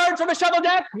 10 cards from a shuffle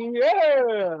deck?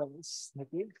 Yes. Thank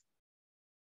you.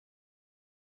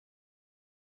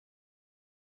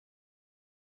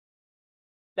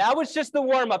 That was just the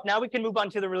warm-up. Now we can move on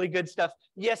to the really good stuff.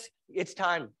 Yes, it's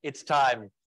time. It's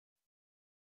time.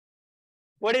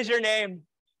 What is your name?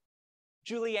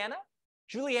 Juliana?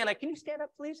 Juliana, can you stand up,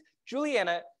 please?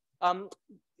 Juliana,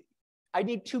 I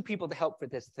need 2 people to help for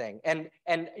this thing. And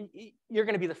you're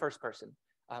going to be the first person.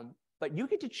 But you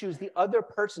get to choose the other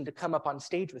person to come up on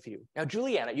stage with you. Now,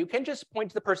 Juliana, you can just point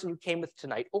to the person you came with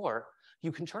tonight, or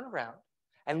you can turn around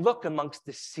and look amongst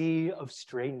the sea of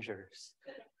strangers.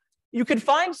 You could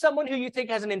find someone who you think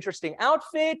has an interesting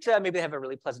outfit, maybe they have a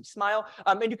really pleasant smile,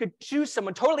 and you could choose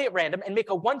someone totally at random and make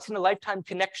a once-in-a-lifetime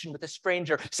connection with a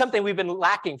stranger, something we've been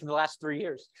lacking for the last 3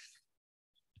 years.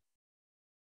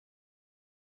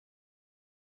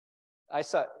 I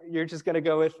saw, you're just gonna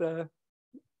go with,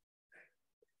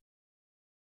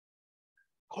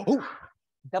 oh,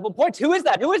 double points. Who is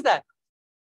that? Who is that?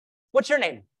 What's your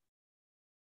name?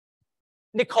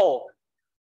 Nicole.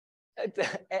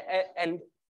 And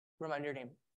remind your name.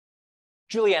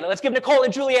 Juliana. Let's give Nicole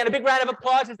and Juliana a big round of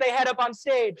applause as they head up on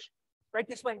stage. Right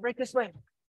this way, right this way.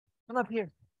 Come up here.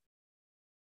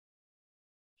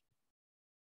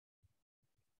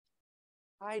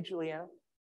 Hi, Juliana.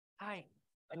 Hi.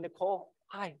 And Nicole.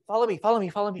 Hi. Follow me, follow me,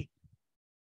 follow me.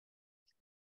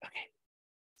 Okay.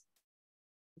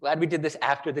 Glad we did this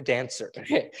after the dancer.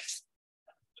 Okay.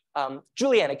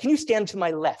 Juliana, can you stand to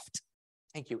my left?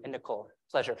 Thank you. And Nicole,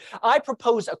 pleasure. I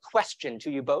propose a question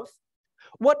to you both.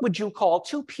 What would you call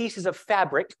two pieces of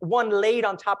fabric, one laid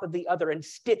on top of the other and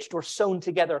stitched or sewn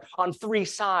together on 3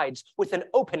 sides with an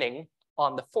opening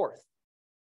on the 4th?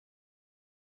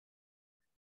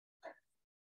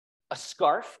 A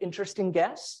scarf, interesting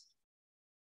guess.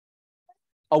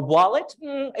 A wallet?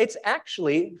 It's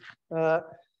actually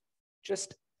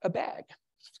just a bag.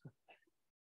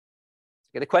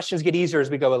 Okay, the questions get easier as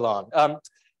we go along.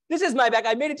 This is my bag.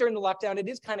 I made it during the lockdown. It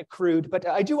is kind of crude, but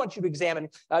I do want you to examine.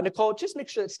 Nicole, just make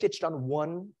sure it's stitched on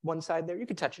one side there. You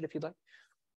can touch it if you'd like.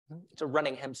 It's a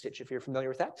running hem stitch if you're familiar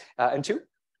with that. And 2.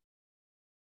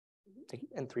 Thank you.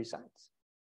 And 3 sides.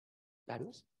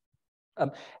 Fabulous.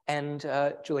 And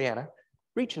Juliana,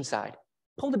 reach inside.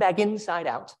 Pull the bag inside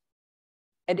out.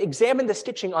 And examine the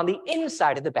stitching on the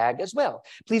inside of the bag as well.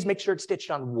 Please make sure it's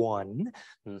stitched on 1,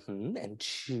 and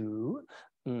 2,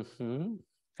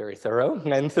 very thorough,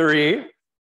 and 3.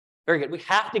 Very good. We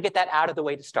have to get that out of the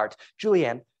way to start.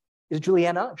 Julianne, is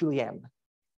Juliana? Julianne.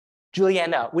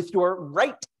 Juliana, with your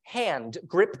right hand,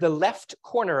 grip the left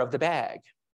corner of the bag.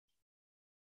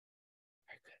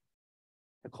 Very good.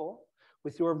 Nicole,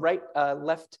 with your right,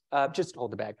 just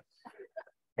hold the bag.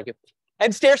 Thank you.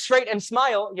 And stare straight and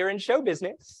smile. You're in show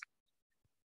business.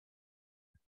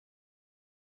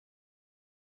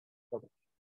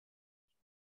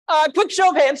 Quick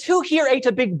show of hands. Who here ate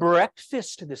a big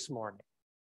breakfast this morning?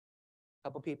 A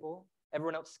couple people.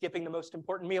 Everyone else skipping the most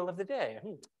important meal of the day.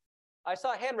 I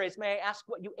saw a hand raised. May I ask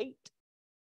what you ate?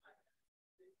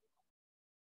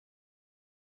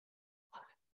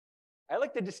 I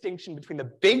like the distinction between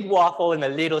the big waffle and the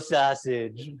little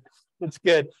sausage. That's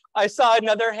good. I saw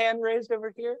another hand raised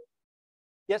over here.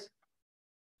 Yes?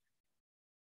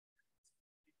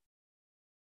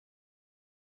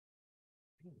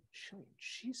 Chili and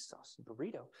cheese sauce and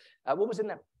burrito. What was in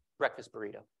that breakfast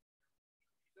burrito?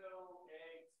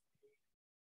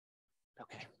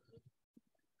 Okay.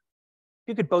 If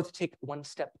you could both take one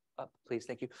step up, please.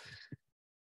 Thank you.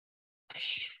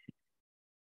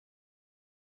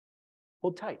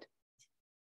 Hold tight.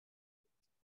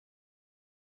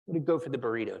 I'm going to go for the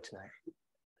burrito tonight.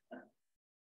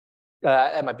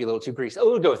 That might be a little too greasy.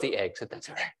 Oh, we'll go with the eggs, if that's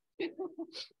all right.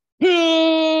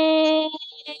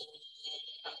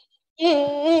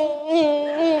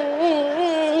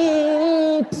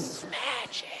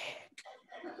 Magic.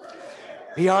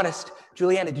 Be honest,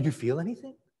 Juliana, did you feel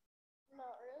anything? Not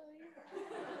really.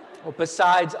 Well,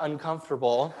 besides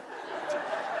uncomfortable.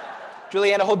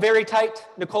 Juliana, hold very tight.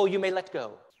 Nicole, you may let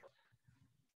go.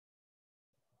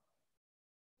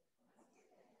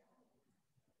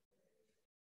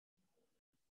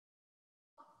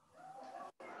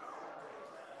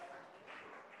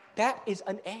 That is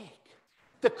an egg,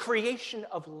 the creation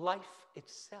of life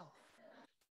itself.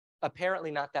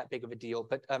 Apparently not that big of a deal,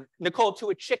 but Nicole, to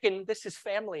a chicken, this is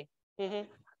family.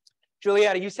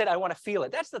 Juliana, you said, I want to feel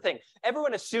it. That's the thing.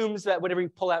 Everyone assumes that whatever you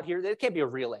pull out here, it can't be a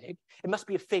real egg. It must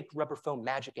be a fake rubber foam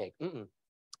magic egg.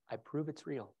 I prove it's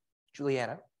real.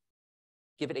 Juliana,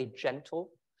 give it a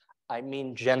gentle, I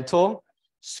mean gentle,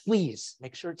 squeeze.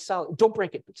 Make sure it's solid. Don't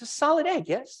break it. It's a solid egg,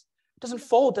 yes? It doesn't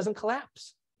fold, doesn't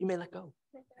collapse. You may let go.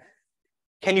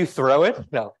 Can you throw it?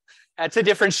 No, that's a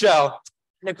different show.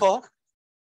 Nicole,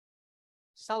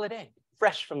 solid egg,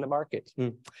 fresh from the market.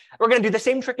 We're going to do the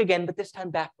same trick again, but this time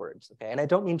backwards, okay? And I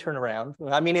don't mean turn around.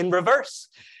 I mean in reverse.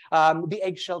 The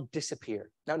egg shall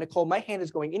disappear. Now, Nicole, my hand is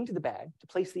going into the bag to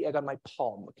place the egg on my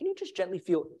palm. Can you just gently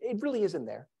feel? It really is in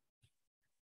there.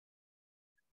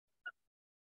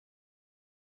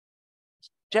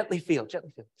 Gently feel, gently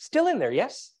feel. Still in there,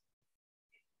 yes?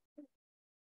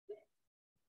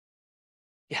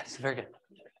 Yes, very good.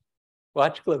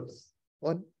 Watch close.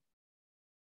 1,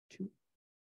 2.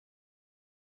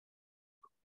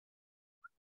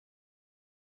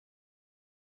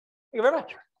 you very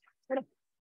much.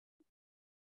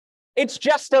 It's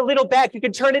just a little bag. You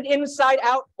can turn it inside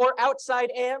out or outside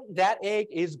in. That egg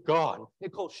is gone.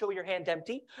 Nicole, show your hand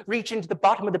empty. Reach into the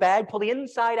bottom of the bag. Pull the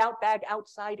inside out bag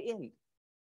outside in.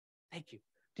 Thank you.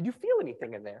 Did you feel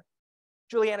anything in there?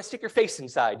 Juliana, stick your face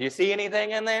inside. Do you see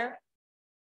anything in there?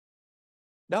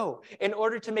 No. In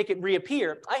order to make it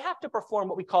reappear, I have to perform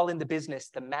what we call in the business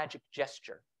the magic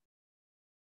gesture.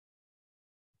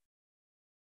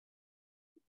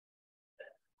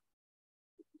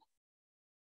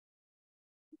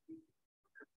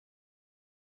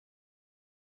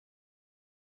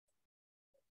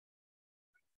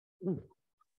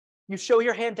 You show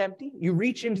your hand empty, you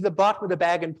reach into the bottom of the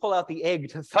bag and pull out the egg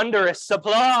to thunderous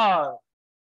applause.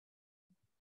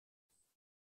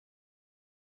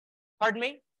 Pardon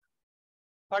me?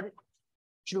 Pardon?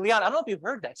 Juliana, I don't know if you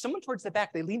heard that. Someone towards the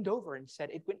back, they leaned over and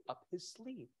said it went up his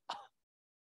sleeve.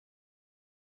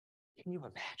 Can you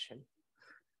imagine?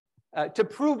 To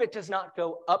prove it does not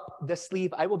go up the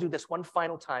sleeve, I will do this one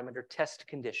final time under test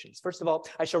conditions. First of all,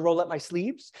 I shall roll up my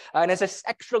sleeves. And as an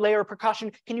extra layer of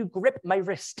precaution, can you grip my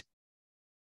wrist?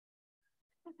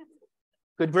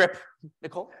 Good grip,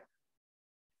 Nicole.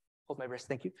 Hold my wrist,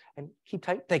 thank you. And keep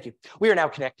tight, thank you. We are now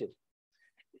connected.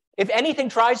 If anything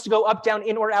tries to go up, down,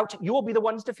 in, or out, you will be the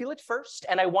ones to feel it first.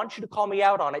 And I want you to call me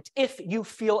out on it if you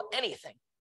feel anything.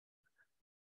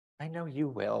 I know you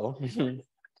will.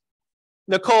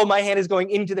 Nicole, my hand is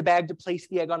going into the bag to place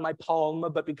the egg on my palm,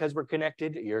 but because we're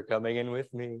connected, you're coming in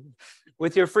with me.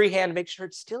 With your free hand, make sure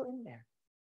it's still in there.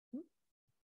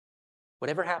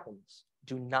 Whatever happens,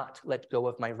 do not let go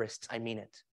of my wrists. I mean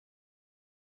it.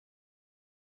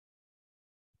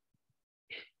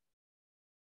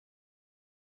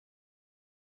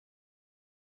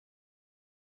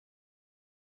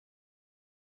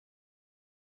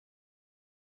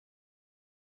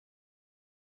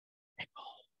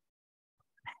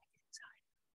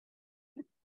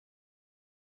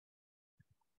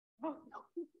 Oh, no.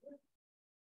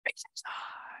 Face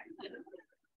inside.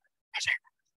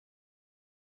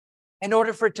 In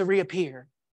order for it to reappear,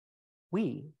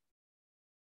 we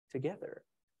together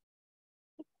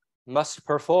must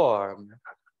perform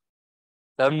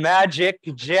the magic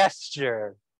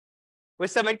gesture.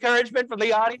 With some encouragement from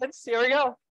the audience, here we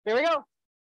go. Here we go.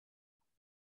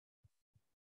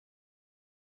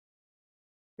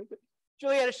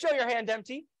 Juliana, show your hand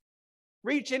empty.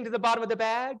 Reach into the bottom of the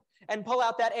bag and pull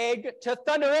out that egg to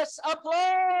thunderous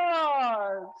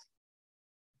applause.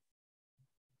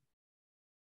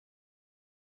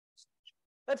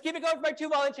 Let's keep it going for my two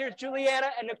volunteers, Juliana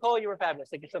and Nicole. You were fabulous.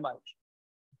 Thank you so much.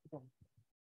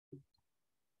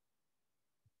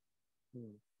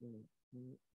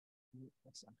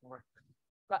 That's not gonna work.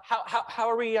 How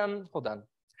are we? Hold on.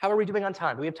 How are we doing on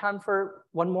time? Do we have time for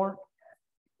one more?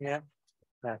 Yeah.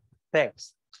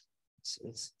 Thanks.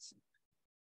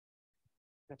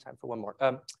 Time for one more.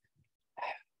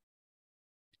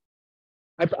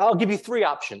 I'll give you three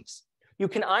options. You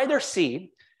can either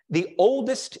see the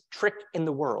oldest trick in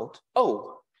the world.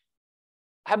 Oh,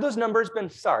 have those numbers been,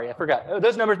 sorry, I forgot. Have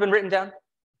those numbers been written down?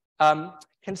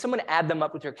 Can someone add them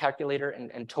up with your calculator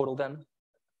and total them?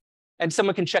 And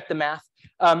someone can check the math.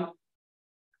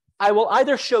 I will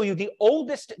either show you the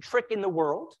oldest trick in the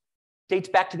world, dates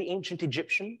back to the ancient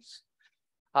Egyptians.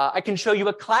 I can show you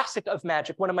a classic of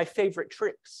magic, one of my favorite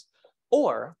tricks.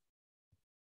 Or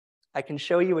I can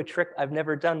show you a trick I've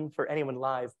never done for anyone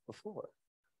live before.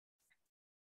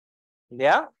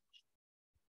 Yeah?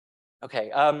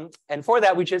 Okay, and for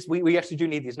that, we actually do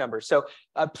need these numbers. So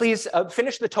please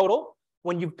finish the total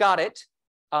when you've got it.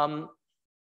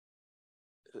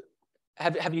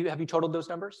 Have you totaled those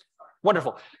numbers?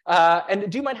 Wonderful.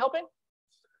 And do you mind helping?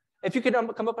 If you could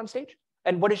come up on stage.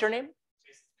 And what is your name?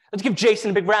 Let's give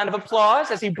Jason a big round of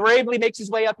applause as he bravely makes his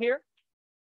way up here.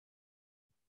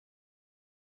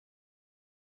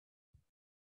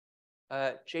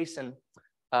 Jason,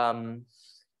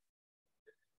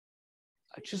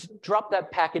 just drop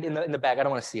that packet in the bag. I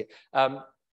don't want to see it.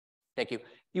 Thank you.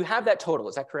 You have that total,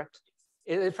 is that correct?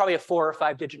 It's probably a 4 or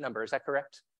 5 digit number, is that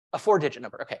correct? A 4-digit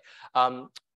number, okay.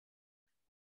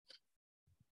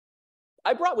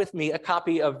 I brought with me a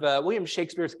copy of William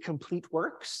Shakespeare's complete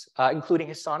works, including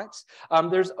his sonnets.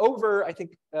 There's over, I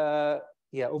think,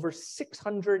 over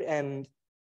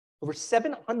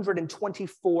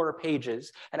 724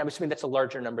 pages, and I'm assuming that's a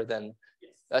larger number than,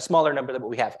 a smaller number than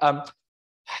what we have. Can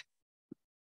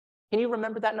you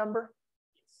remember that number?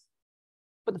 Yes.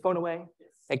 Put the phone away. Yes.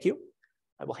 Thank you.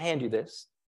 I will hand you this.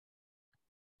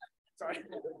 Sorry.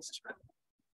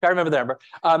 I remember the number.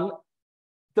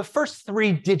 The first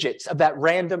 3 digits of that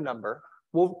random number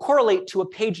will correlate to a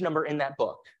page number in that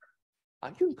book.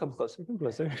 You can come closer, come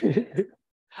closer.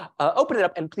 Open it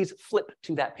up and please flip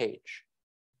to that page.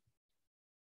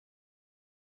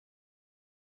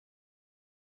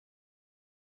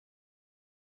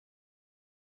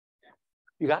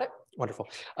 You got it? Wonderful.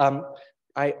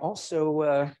 I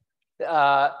also,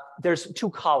 there's 2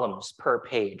 columns per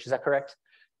page, is that correct?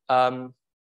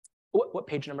 What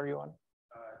page number are you on?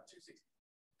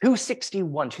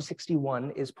 261.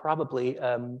 261 is probably,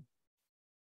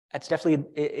 that's definitely,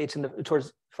 it's in the,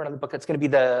 towards front of the book. That's going to be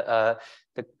the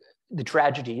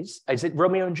tragedies. Is it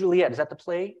Romeo and Juliet? Is that the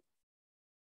play?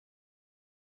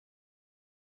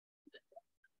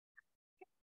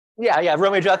 Yeah,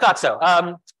 Romeo and Juliet, I thought so.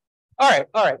 All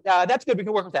right, that's good, we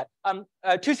can work with that.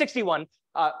 261,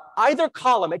 either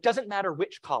column, it doesn't matter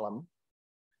which column.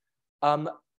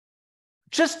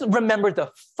 Just remember the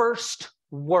first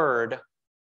word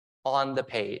on the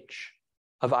page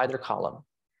of either column.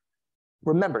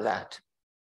 Remember that.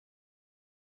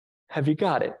 Have you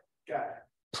got it? Got it.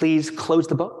 Please close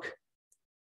the book.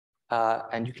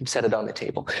 And you can set it on the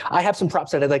table. I have some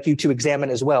props that I'd like you to examine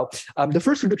as well. The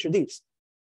first of which are these.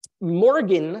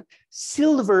 Morgan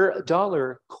silver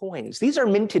dollar coins. These are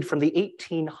minted from the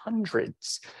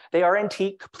 1800s. They are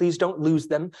antique. Please don't lose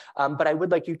them, but I would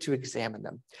like you to examine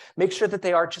them. Make sure that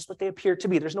they are just what they appear to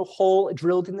be. There's no hole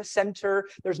drilled in the center.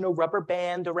 There's no rubber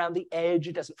band around the edge.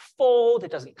 It doesn't fold. It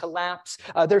doesn't collapse.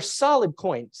 They're solid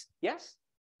coins. Yes?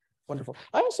 Wonderful.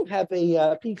 I also have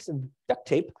a piece of duct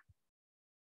tape.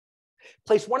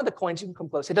 Place one of the coins, you can come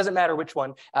close, it doesn't matter which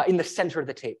one, in the center of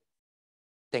the tape.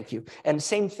 Thank you. And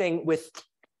same thing with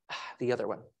the other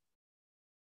one.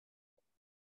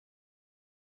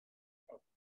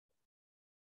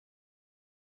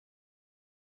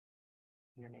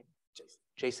 Your name, Jason.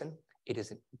 Jason, it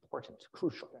is important,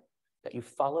 crucial, that you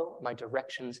follow my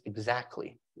directions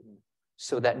exactly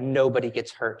so that nobody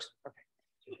gets hurt. Okay.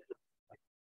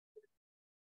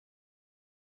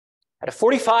 At a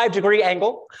 45-degree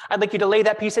angle, I'd like you to lay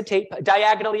that piece of tape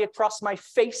diagonally across my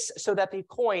face so that the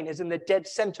coin is in the dead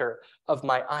center of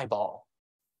my eyeball.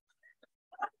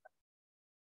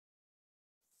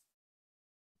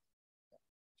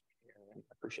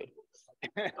 Appreciate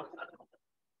it.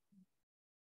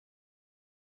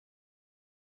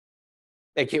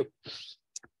 Thank you.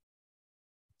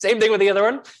 Same thing with the other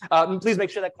one. Please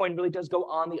make sure that coin really does go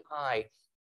on the eye.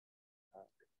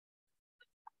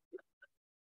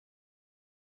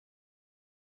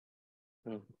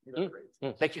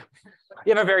 Thank you.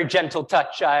 You have a very gentle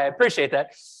touch. I appreciate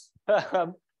that.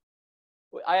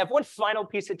 I have one final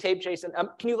piece of tape, Jason.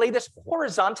 Can you lay this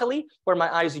horizontally where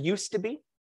my eyes used to be?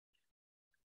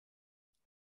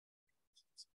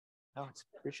 Oh, it's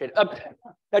appreciated.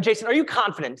 Now, Jason, are you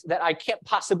confident that I can't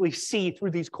possibly see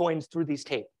through these coins, through these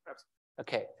tape?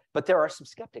 Okay, but there are some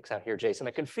skeptics out here, Jason.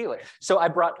 I can feel it. So I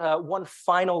brought one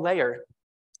final layer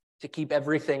to keep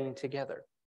everything together.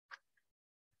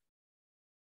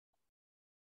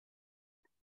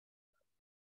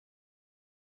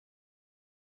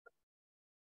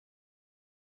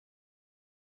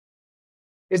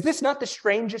 Is this not the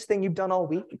strangest thing you've done all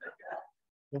week?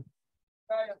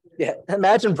 Yeah,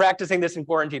 imagine practicing this in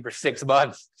quarantine for 6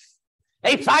 months.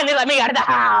 They finally let me out of the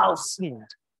house.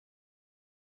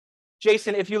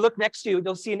 Jason, if you look next to you,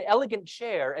 you'll see an elegant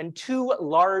chair and 2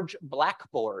 large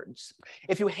blackboards.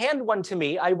 If you hand one to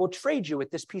me, I will trade you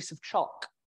with this piece of chalk.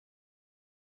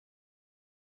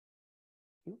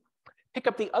 Pick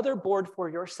up the other board for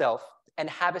yourself and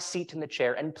have a seat in the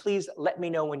chair. And please let me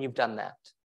know when you've done that.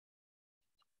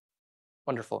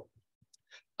 Wonderful.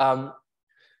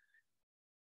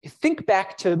 Think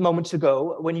back to moments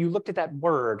ago when you looked at that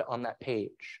word on that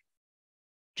page.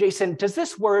 Jason, does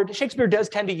this word, Shakespeare does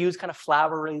tend to use kind of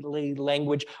flowery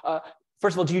language.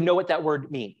 First of all, do you know what that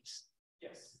word means?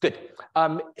 Yes. Good.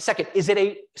 Second, is it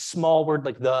a small word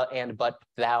like the, and, but,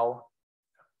 thou?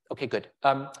 Okay, good.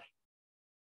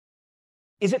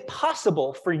 Is it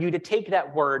possible for you to take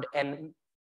that word and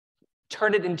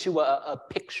turn it into a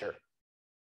picture?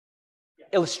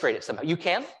 Illustrate it somehow. You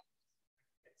can?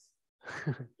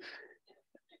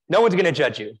 No one's going to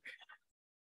judge you.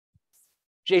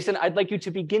 Jason, I'd like you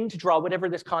to begin to draw whatever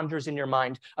this conjures in your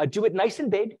mind. Do it nice and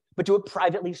big, but do it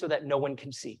privately so that no one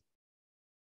can see.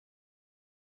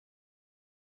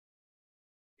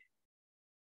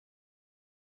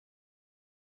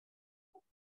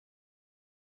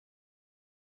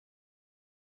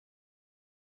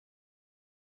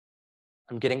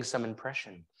 I'm getting some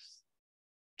impressions.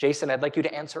 Jason, I'd like you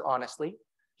to answer honestly,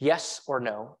 yes or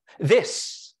no.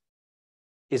 This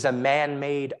is a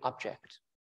man-made object.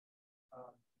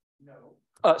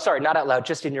 No. Sorry, not out loud,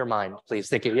 just in your mind, please.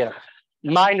 Thank you. Yeah,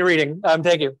 mind reading.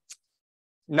 Thank you.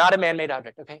 Not a man-made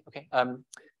object. Okay, okay.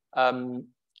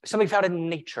 Something found in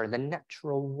nature, the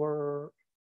natural world.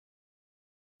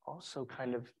 Also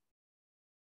kind of.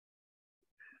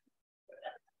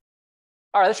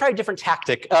 All right, let's try a different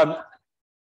tactic.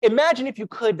 Imagine if you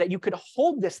could that you could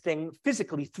hold this thing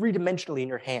physically, three-dimensionally in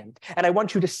your hand. And I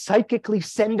want you to psychically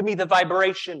send me the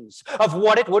vibrations of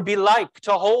what it would be like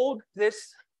to hold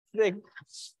this thing.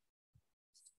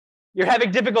 You're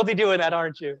having difficulty doing that,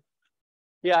 aren't you?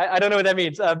 Yeah, I don't know what that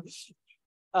means.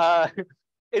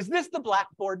 Is this the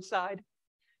blackboard side?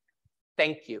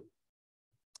 Thank you.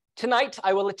 Tonight,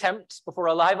 I will attempt, before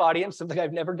a live audience, something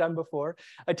I've never done before,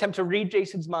 attempt to read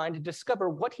Jason's mind and discover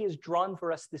what he has drawn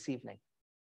for us this evening.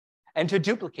 And to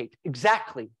duplicate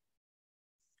exactly,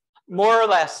 more or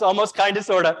less, almost kind of,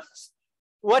 sort of,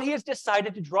 what he has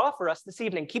decided to draw for us this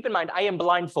evening. Keep in mind, I am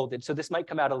blindfolded, so this might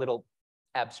come out a little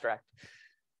abstract.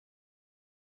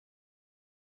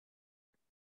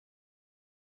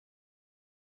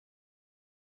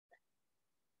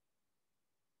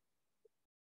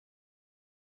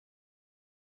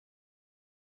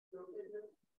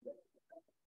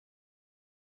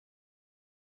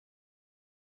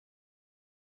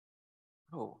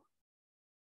 Oh,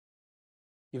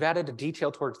 you've added a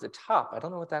detail towards the top. I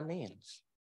don't know what that means.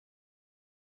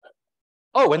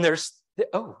 Oh, and there's,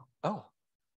 oh. Oh,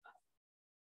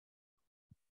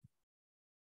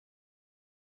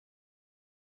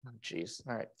 geez.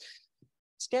 All right.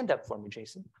 Stand up for me,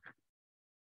 Jason.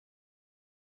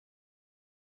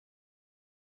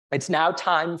 It's now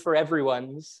time for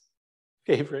everyone's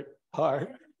favorite part.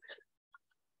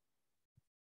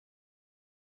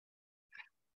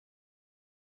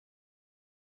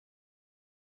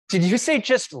 Did you say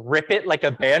just rip it like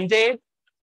a Band-Aid?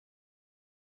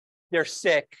 They're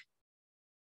sick.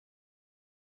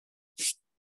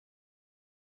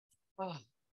 Oh,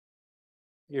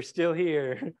 you're still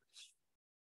here.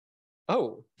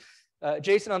 Oh,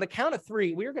 Jason, on the count of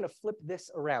three, we're going to flip this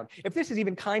around. If this is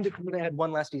even kind of, I'm going to add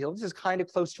one last detail. This is kind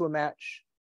of close to a match.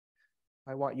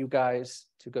 I want you guys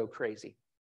to go crazy.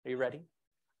 Are you ready?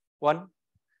 1,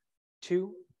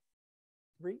 2,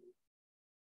 3.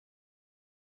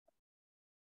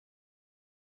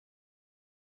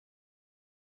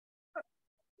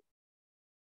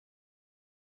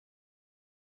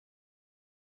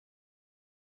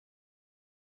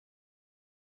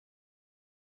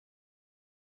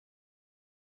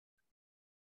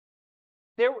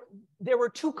 There were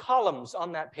 2 columns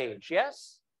on that page,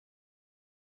 yes?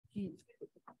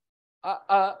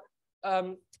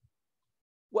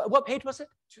 What page was it?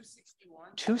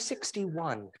 261.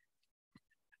 261.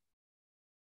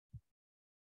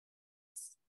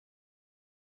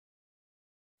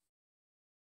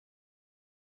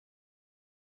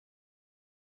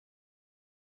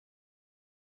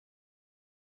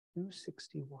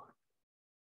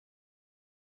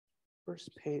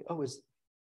 First page. Oh,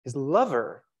 his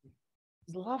lover.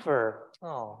 His lover.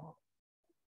 Oh.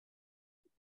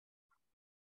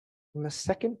 And the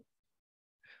second,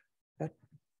 that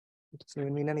doesn't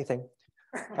even mean anything.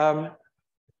 Well,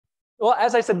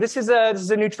 as I said, this is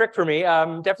a new trick for me.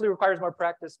 Definitely requires more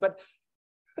practice, but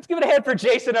let's give it a hand for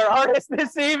Jason, our artist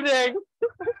this evening.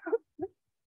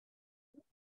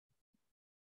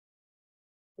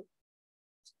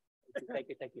 Thank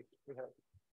you, thank you.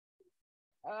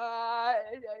 Do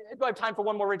I have time for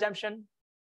one more redemption?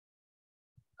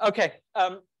 Okay.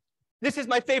 This is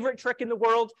my favorite trick in the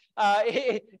world.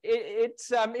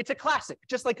 It's a classic,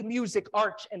 just like music,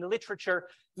 art, and literature.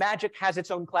 Magic has its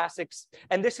own classics,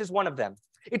 and this is one of them.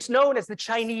 It's known as the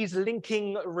Chinese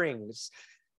linking rings.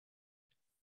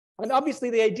 And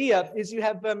obviously the idea is you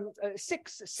have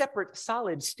 6 separate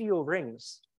solid steel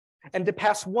rings, and to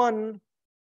pass one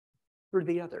through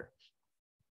the other.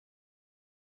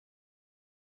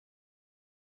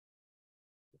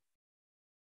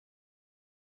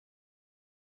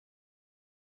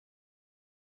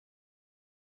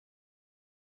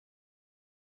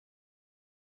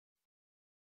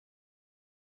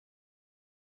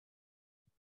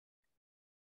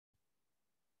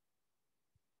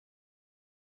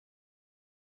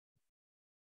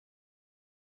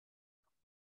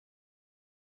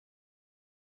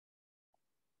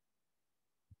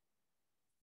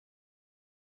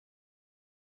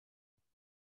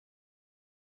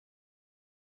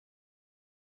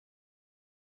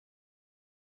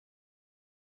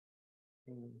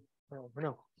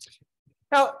 No.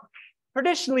 Now,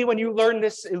 traditionally, when you learn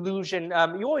this illusion,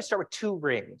 you always start with 2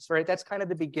 rings, right? That's kind of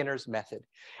the beginner's method.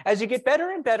 As you get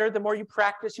better and better, the more you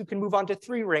practice, you can move on to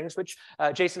 3 rings, which,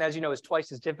 Jason, as you know, is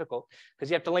twice as difficult because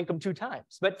you have to link them 2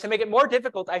 times. But to make it more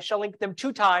difficult, I shall link them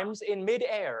 2 times in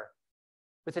midair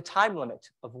with a time limit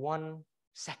of 1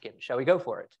 second. Shall we go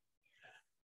for it?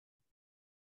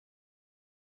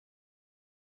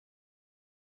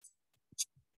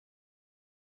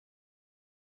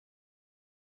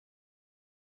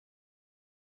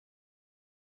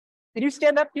 Did you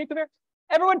stand up? Can you come here?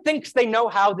 Everyone thinks they know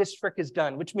how this trick is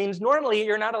done, which means normally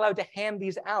you're not allowed to hand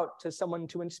these out to someone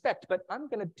to inspect, but I'm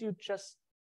going to do just,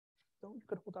 so you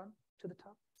could hold on to the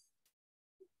top.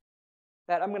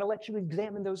 That I'm going to let you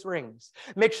examine those rings.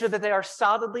 Make sure that they are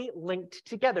solidly linked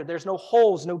together. There's no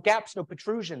holes, no gaps, no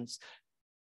protrusions.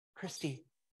 Christy,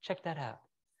 check that out.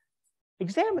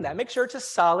 Examine that. Make sure it's a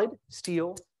solid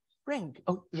steel ring.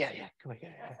 Oh, yeah. Come on. Yeah.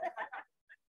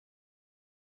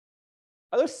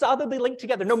 Are those solidly linked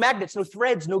together? No magnets, no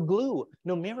threads, no glue,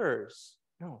 no mirrors.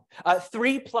 No.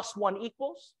 3 + 1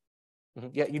 equals?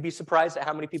 Yeah, you'd be surprised at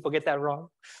how many people get that wrong.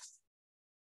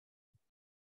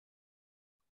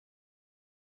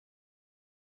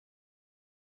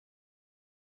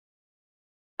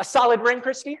 A solid ring,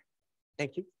 Christy?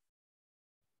 Thank you.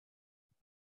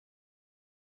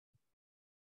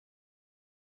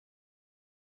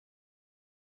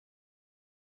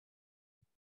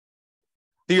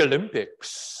 The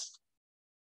Olympics.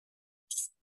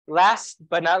 Last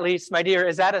but not least, my dear,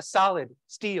 is that a solid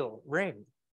steel ring?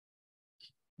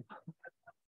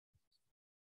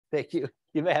 Thank you.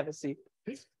 You may have a seat.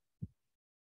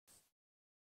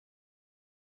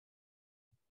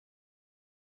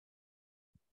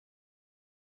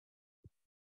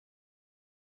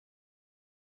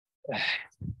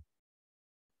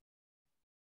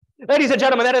 Ladies and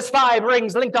gentlemen, that is 5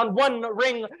 rings linked on one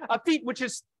ring, a feat which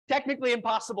is technically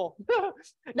impossible.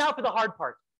 Now for the hard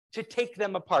part, to take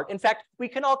them apart. In fact, we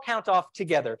can all count off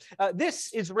together.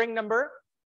 This is ring number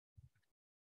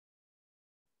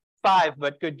 5,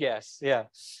 but good guess, yeah.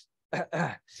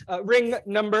 Ring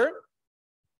number,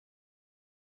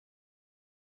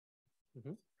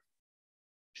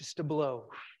 just a blow.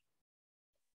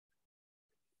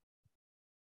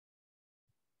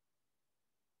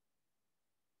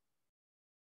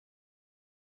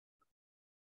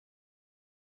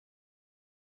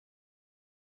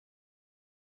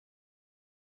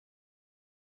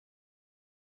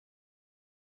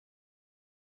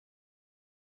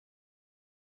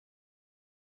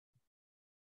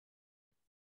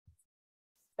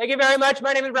 Thank you very much.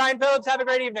 My name is Brian Phillips. Have a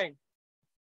great evening.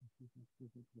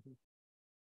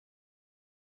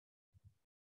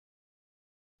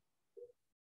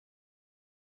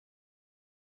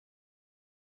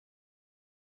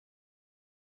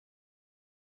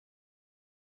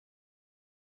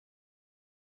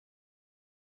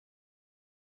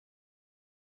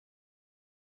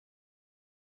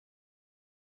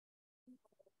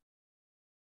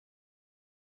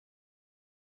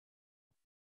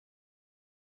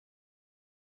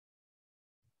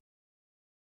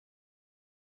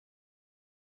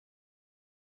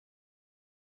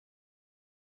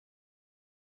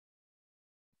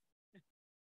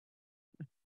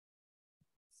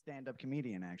 Stand-up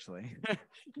comedian, actually.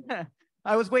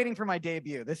 I was waiting for my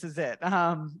debut. This is it.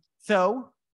 So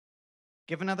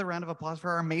give another round of applause for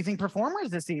our amazing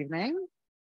performers this evening.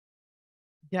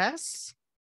 Yes.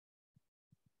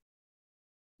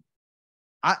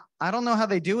 I don't know how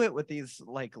they do it with these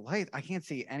like lights. I can't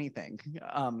see anything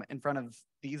in front of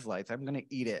these lights. I'm gonna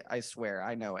eat it. I swear,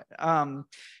 I know it.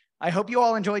 I hope you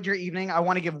all enjoyed your evening. I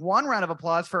want to give one round of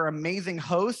applause for our amazing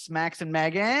hosts, Max and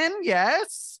Megan.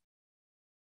 Yes.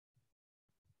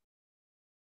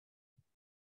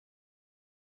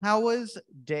 How was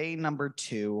day number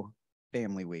 2,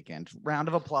 family weekend? Round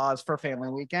of applause for family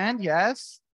weekend.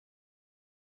 Yes.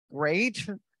 Great.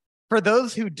 For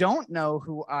those who don't know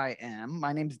who I am,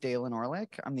 my name is Dalen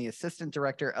Orlick. I'm the Assistant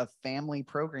Director of Family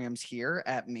Programs here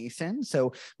at Mason.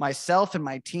 So myself and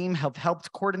my team have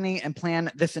helped coordinate and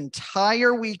plan this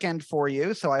entire weekend for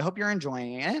you. So I hope you're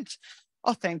enjoying it.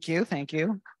 Oh, thank you. Thank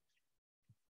you.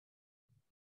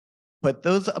 Put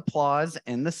those applause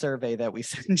in the survey that we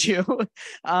sent you.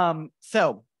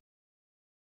 So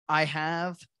I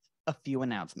have a few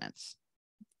announcements.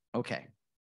 Okay.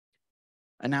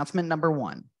 Announcement number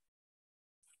 1.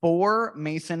 For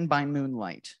Mason by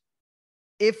Moonlight.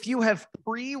 If you have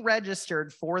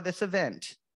pre-registered for this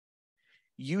event,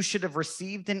 you should have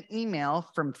received an email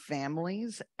from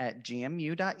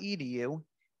families@gmu.edu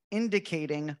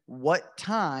indicating what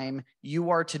time you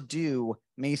are to do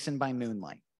Mason by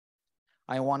Moonlight.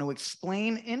 I want to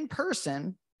explain in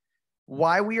person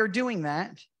why we are doing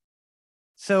that.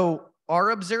 So our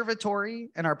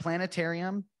observatory and our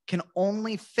planetarium can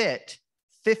only fit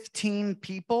 15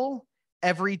 people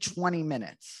every 20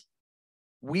 minutes.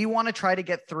 We want to try to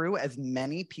get through as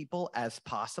many people as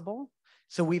possible.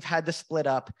 So we've had to split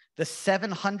up the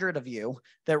 700 of you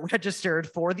that registered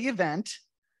for the event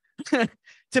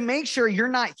to make sure you're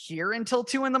not here until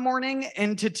 2 in the morning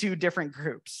into 2 different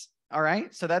groups. All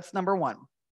right, so that's number 1.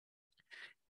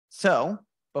 So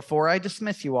before I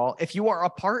dismiss you all, if you are a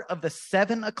part of the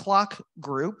 7 o'clock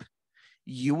group,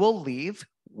 you will leave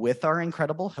with our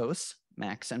incredible hosts,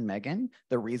 Max and Megan.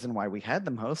 The reason why we had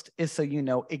them host is so you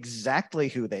know exactly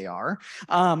who they are.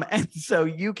 And so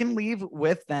you can leave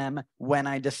with them when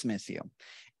I dismiss you.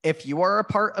 If you are a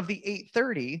part of the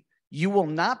 8:30, you will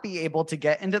not be able to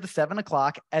get into the 7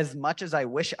 o'clock as much as I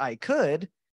wish I could.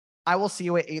 I will see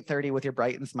you at 8:30 with your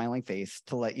bright and smiling face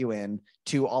to let you in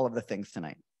to all of the things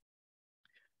tonight.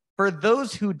 For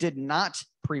those who did not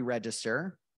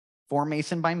pre-register for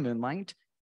Mason by Moonlight,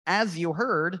 as you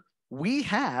heard, we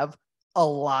have a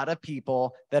lot of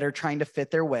people that are trying to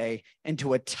fit their way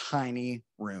into a tiny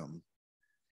room.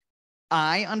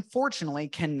 I unfortunately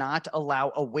cannot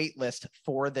allow a wait list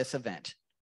for this event.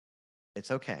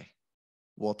 It's okay.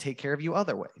 We'll take care of you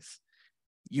other ways.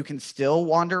 You can still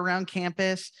wander around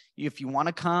campus. If you want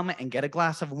to come and get a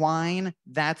glass of wine,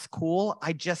 that's cool.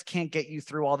 I just can't get you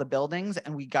through all the buildings,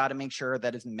 and we got to make sure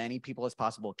that as many people as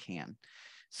possible can.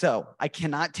 So I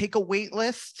cannot take a wait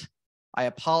list. I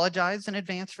apologize in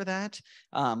advance for that.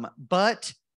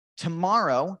 But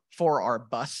tomorrow for our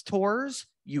bus tours,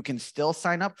 you can still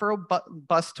sign up for a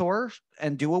bus tour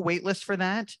and do a wait list for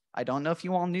that. I don't know if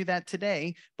you all knew that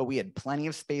today, but we had plenty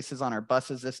of spaces on our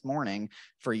buses this morning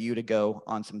for you to go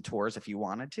on some tours if you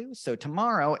wanted to. So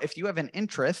tomorrow, if you have an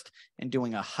interest in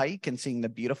doing a hike and seeing the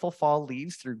beautiful fall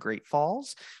leaves through Great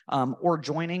Falls, or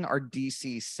joining our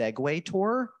DC Segway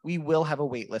tour, we will have a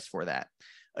wait list for that.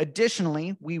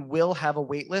 Additionally, we will have a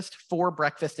wait list for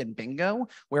breakfast and bingo,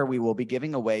 where we will be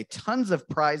giving away tons of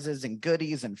prizes and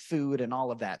goodies and food and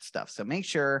all of that stuff. So make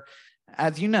sure,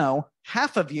 as you know,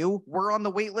 half of you were on the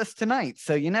wait list tonight,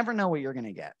 so you never know what you're going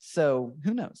to get. So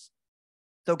who knows?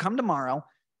 So come tomorrow.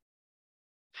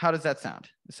 How does that sound?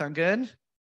 Does it sound good?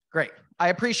 Great. I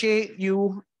appreciate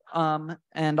you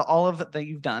and all of that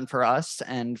you've done for us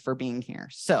and for being here.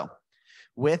 So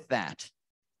with that,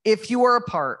 if you are a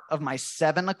part of my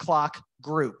 7 o'clock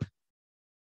group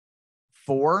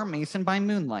for Mason by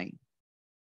Moonlight,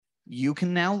 you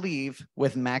can now leave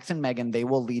with Max and Megan. They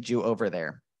will lead you over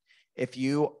there. If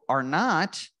you are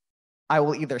not, I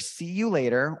will either see you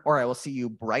later or I will see you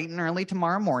bright and early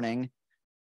tomorrow morning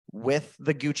with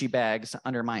the Gucci bags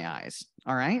under my eyes.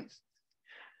 All right?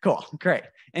 Cool. Great.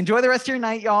 Enjoy the rest of your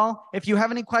night, y'all. If you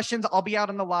have any questions, I'll be out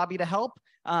in the lobby to help.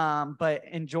 But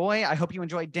enjoy. I hope you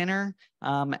enjoyed dinner.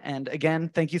 And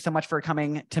again, thank you so much for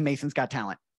coming to Mason's Got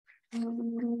Talent.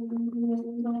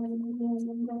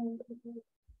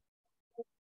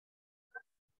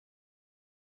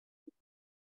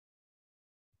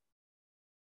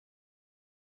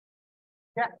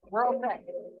 Yeah, we're okay.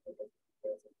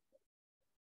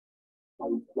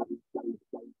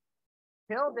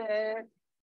 Killed it.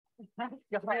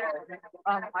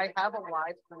 I have a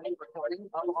live stream recording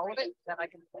of all of it that I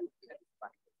can send you.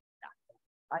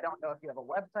 I don't know if you have a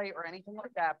website or anything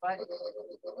like that, but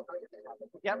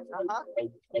yep,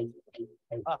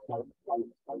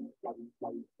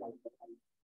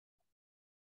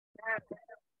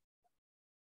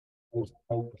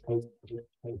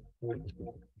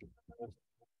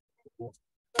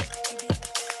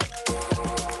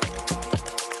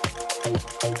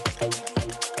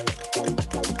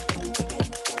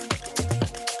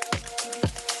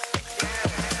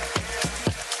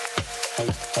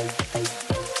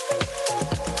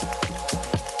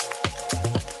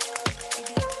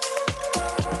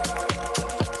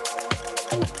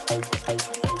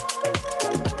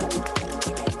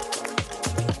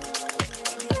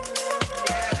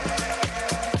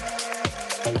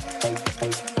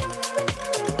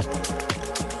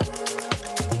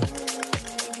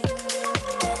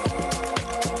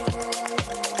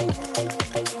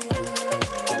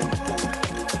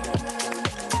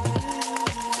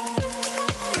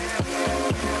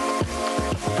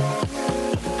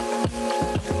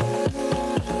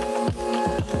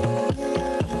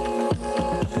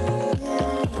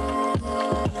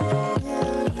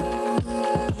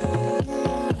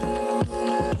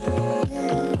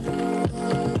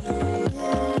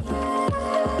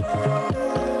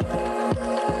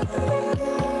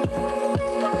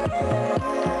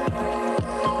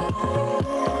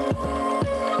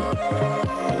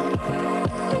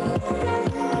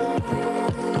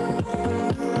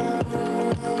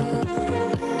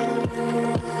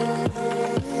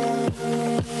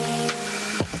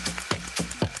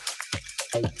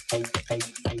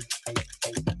 Hey.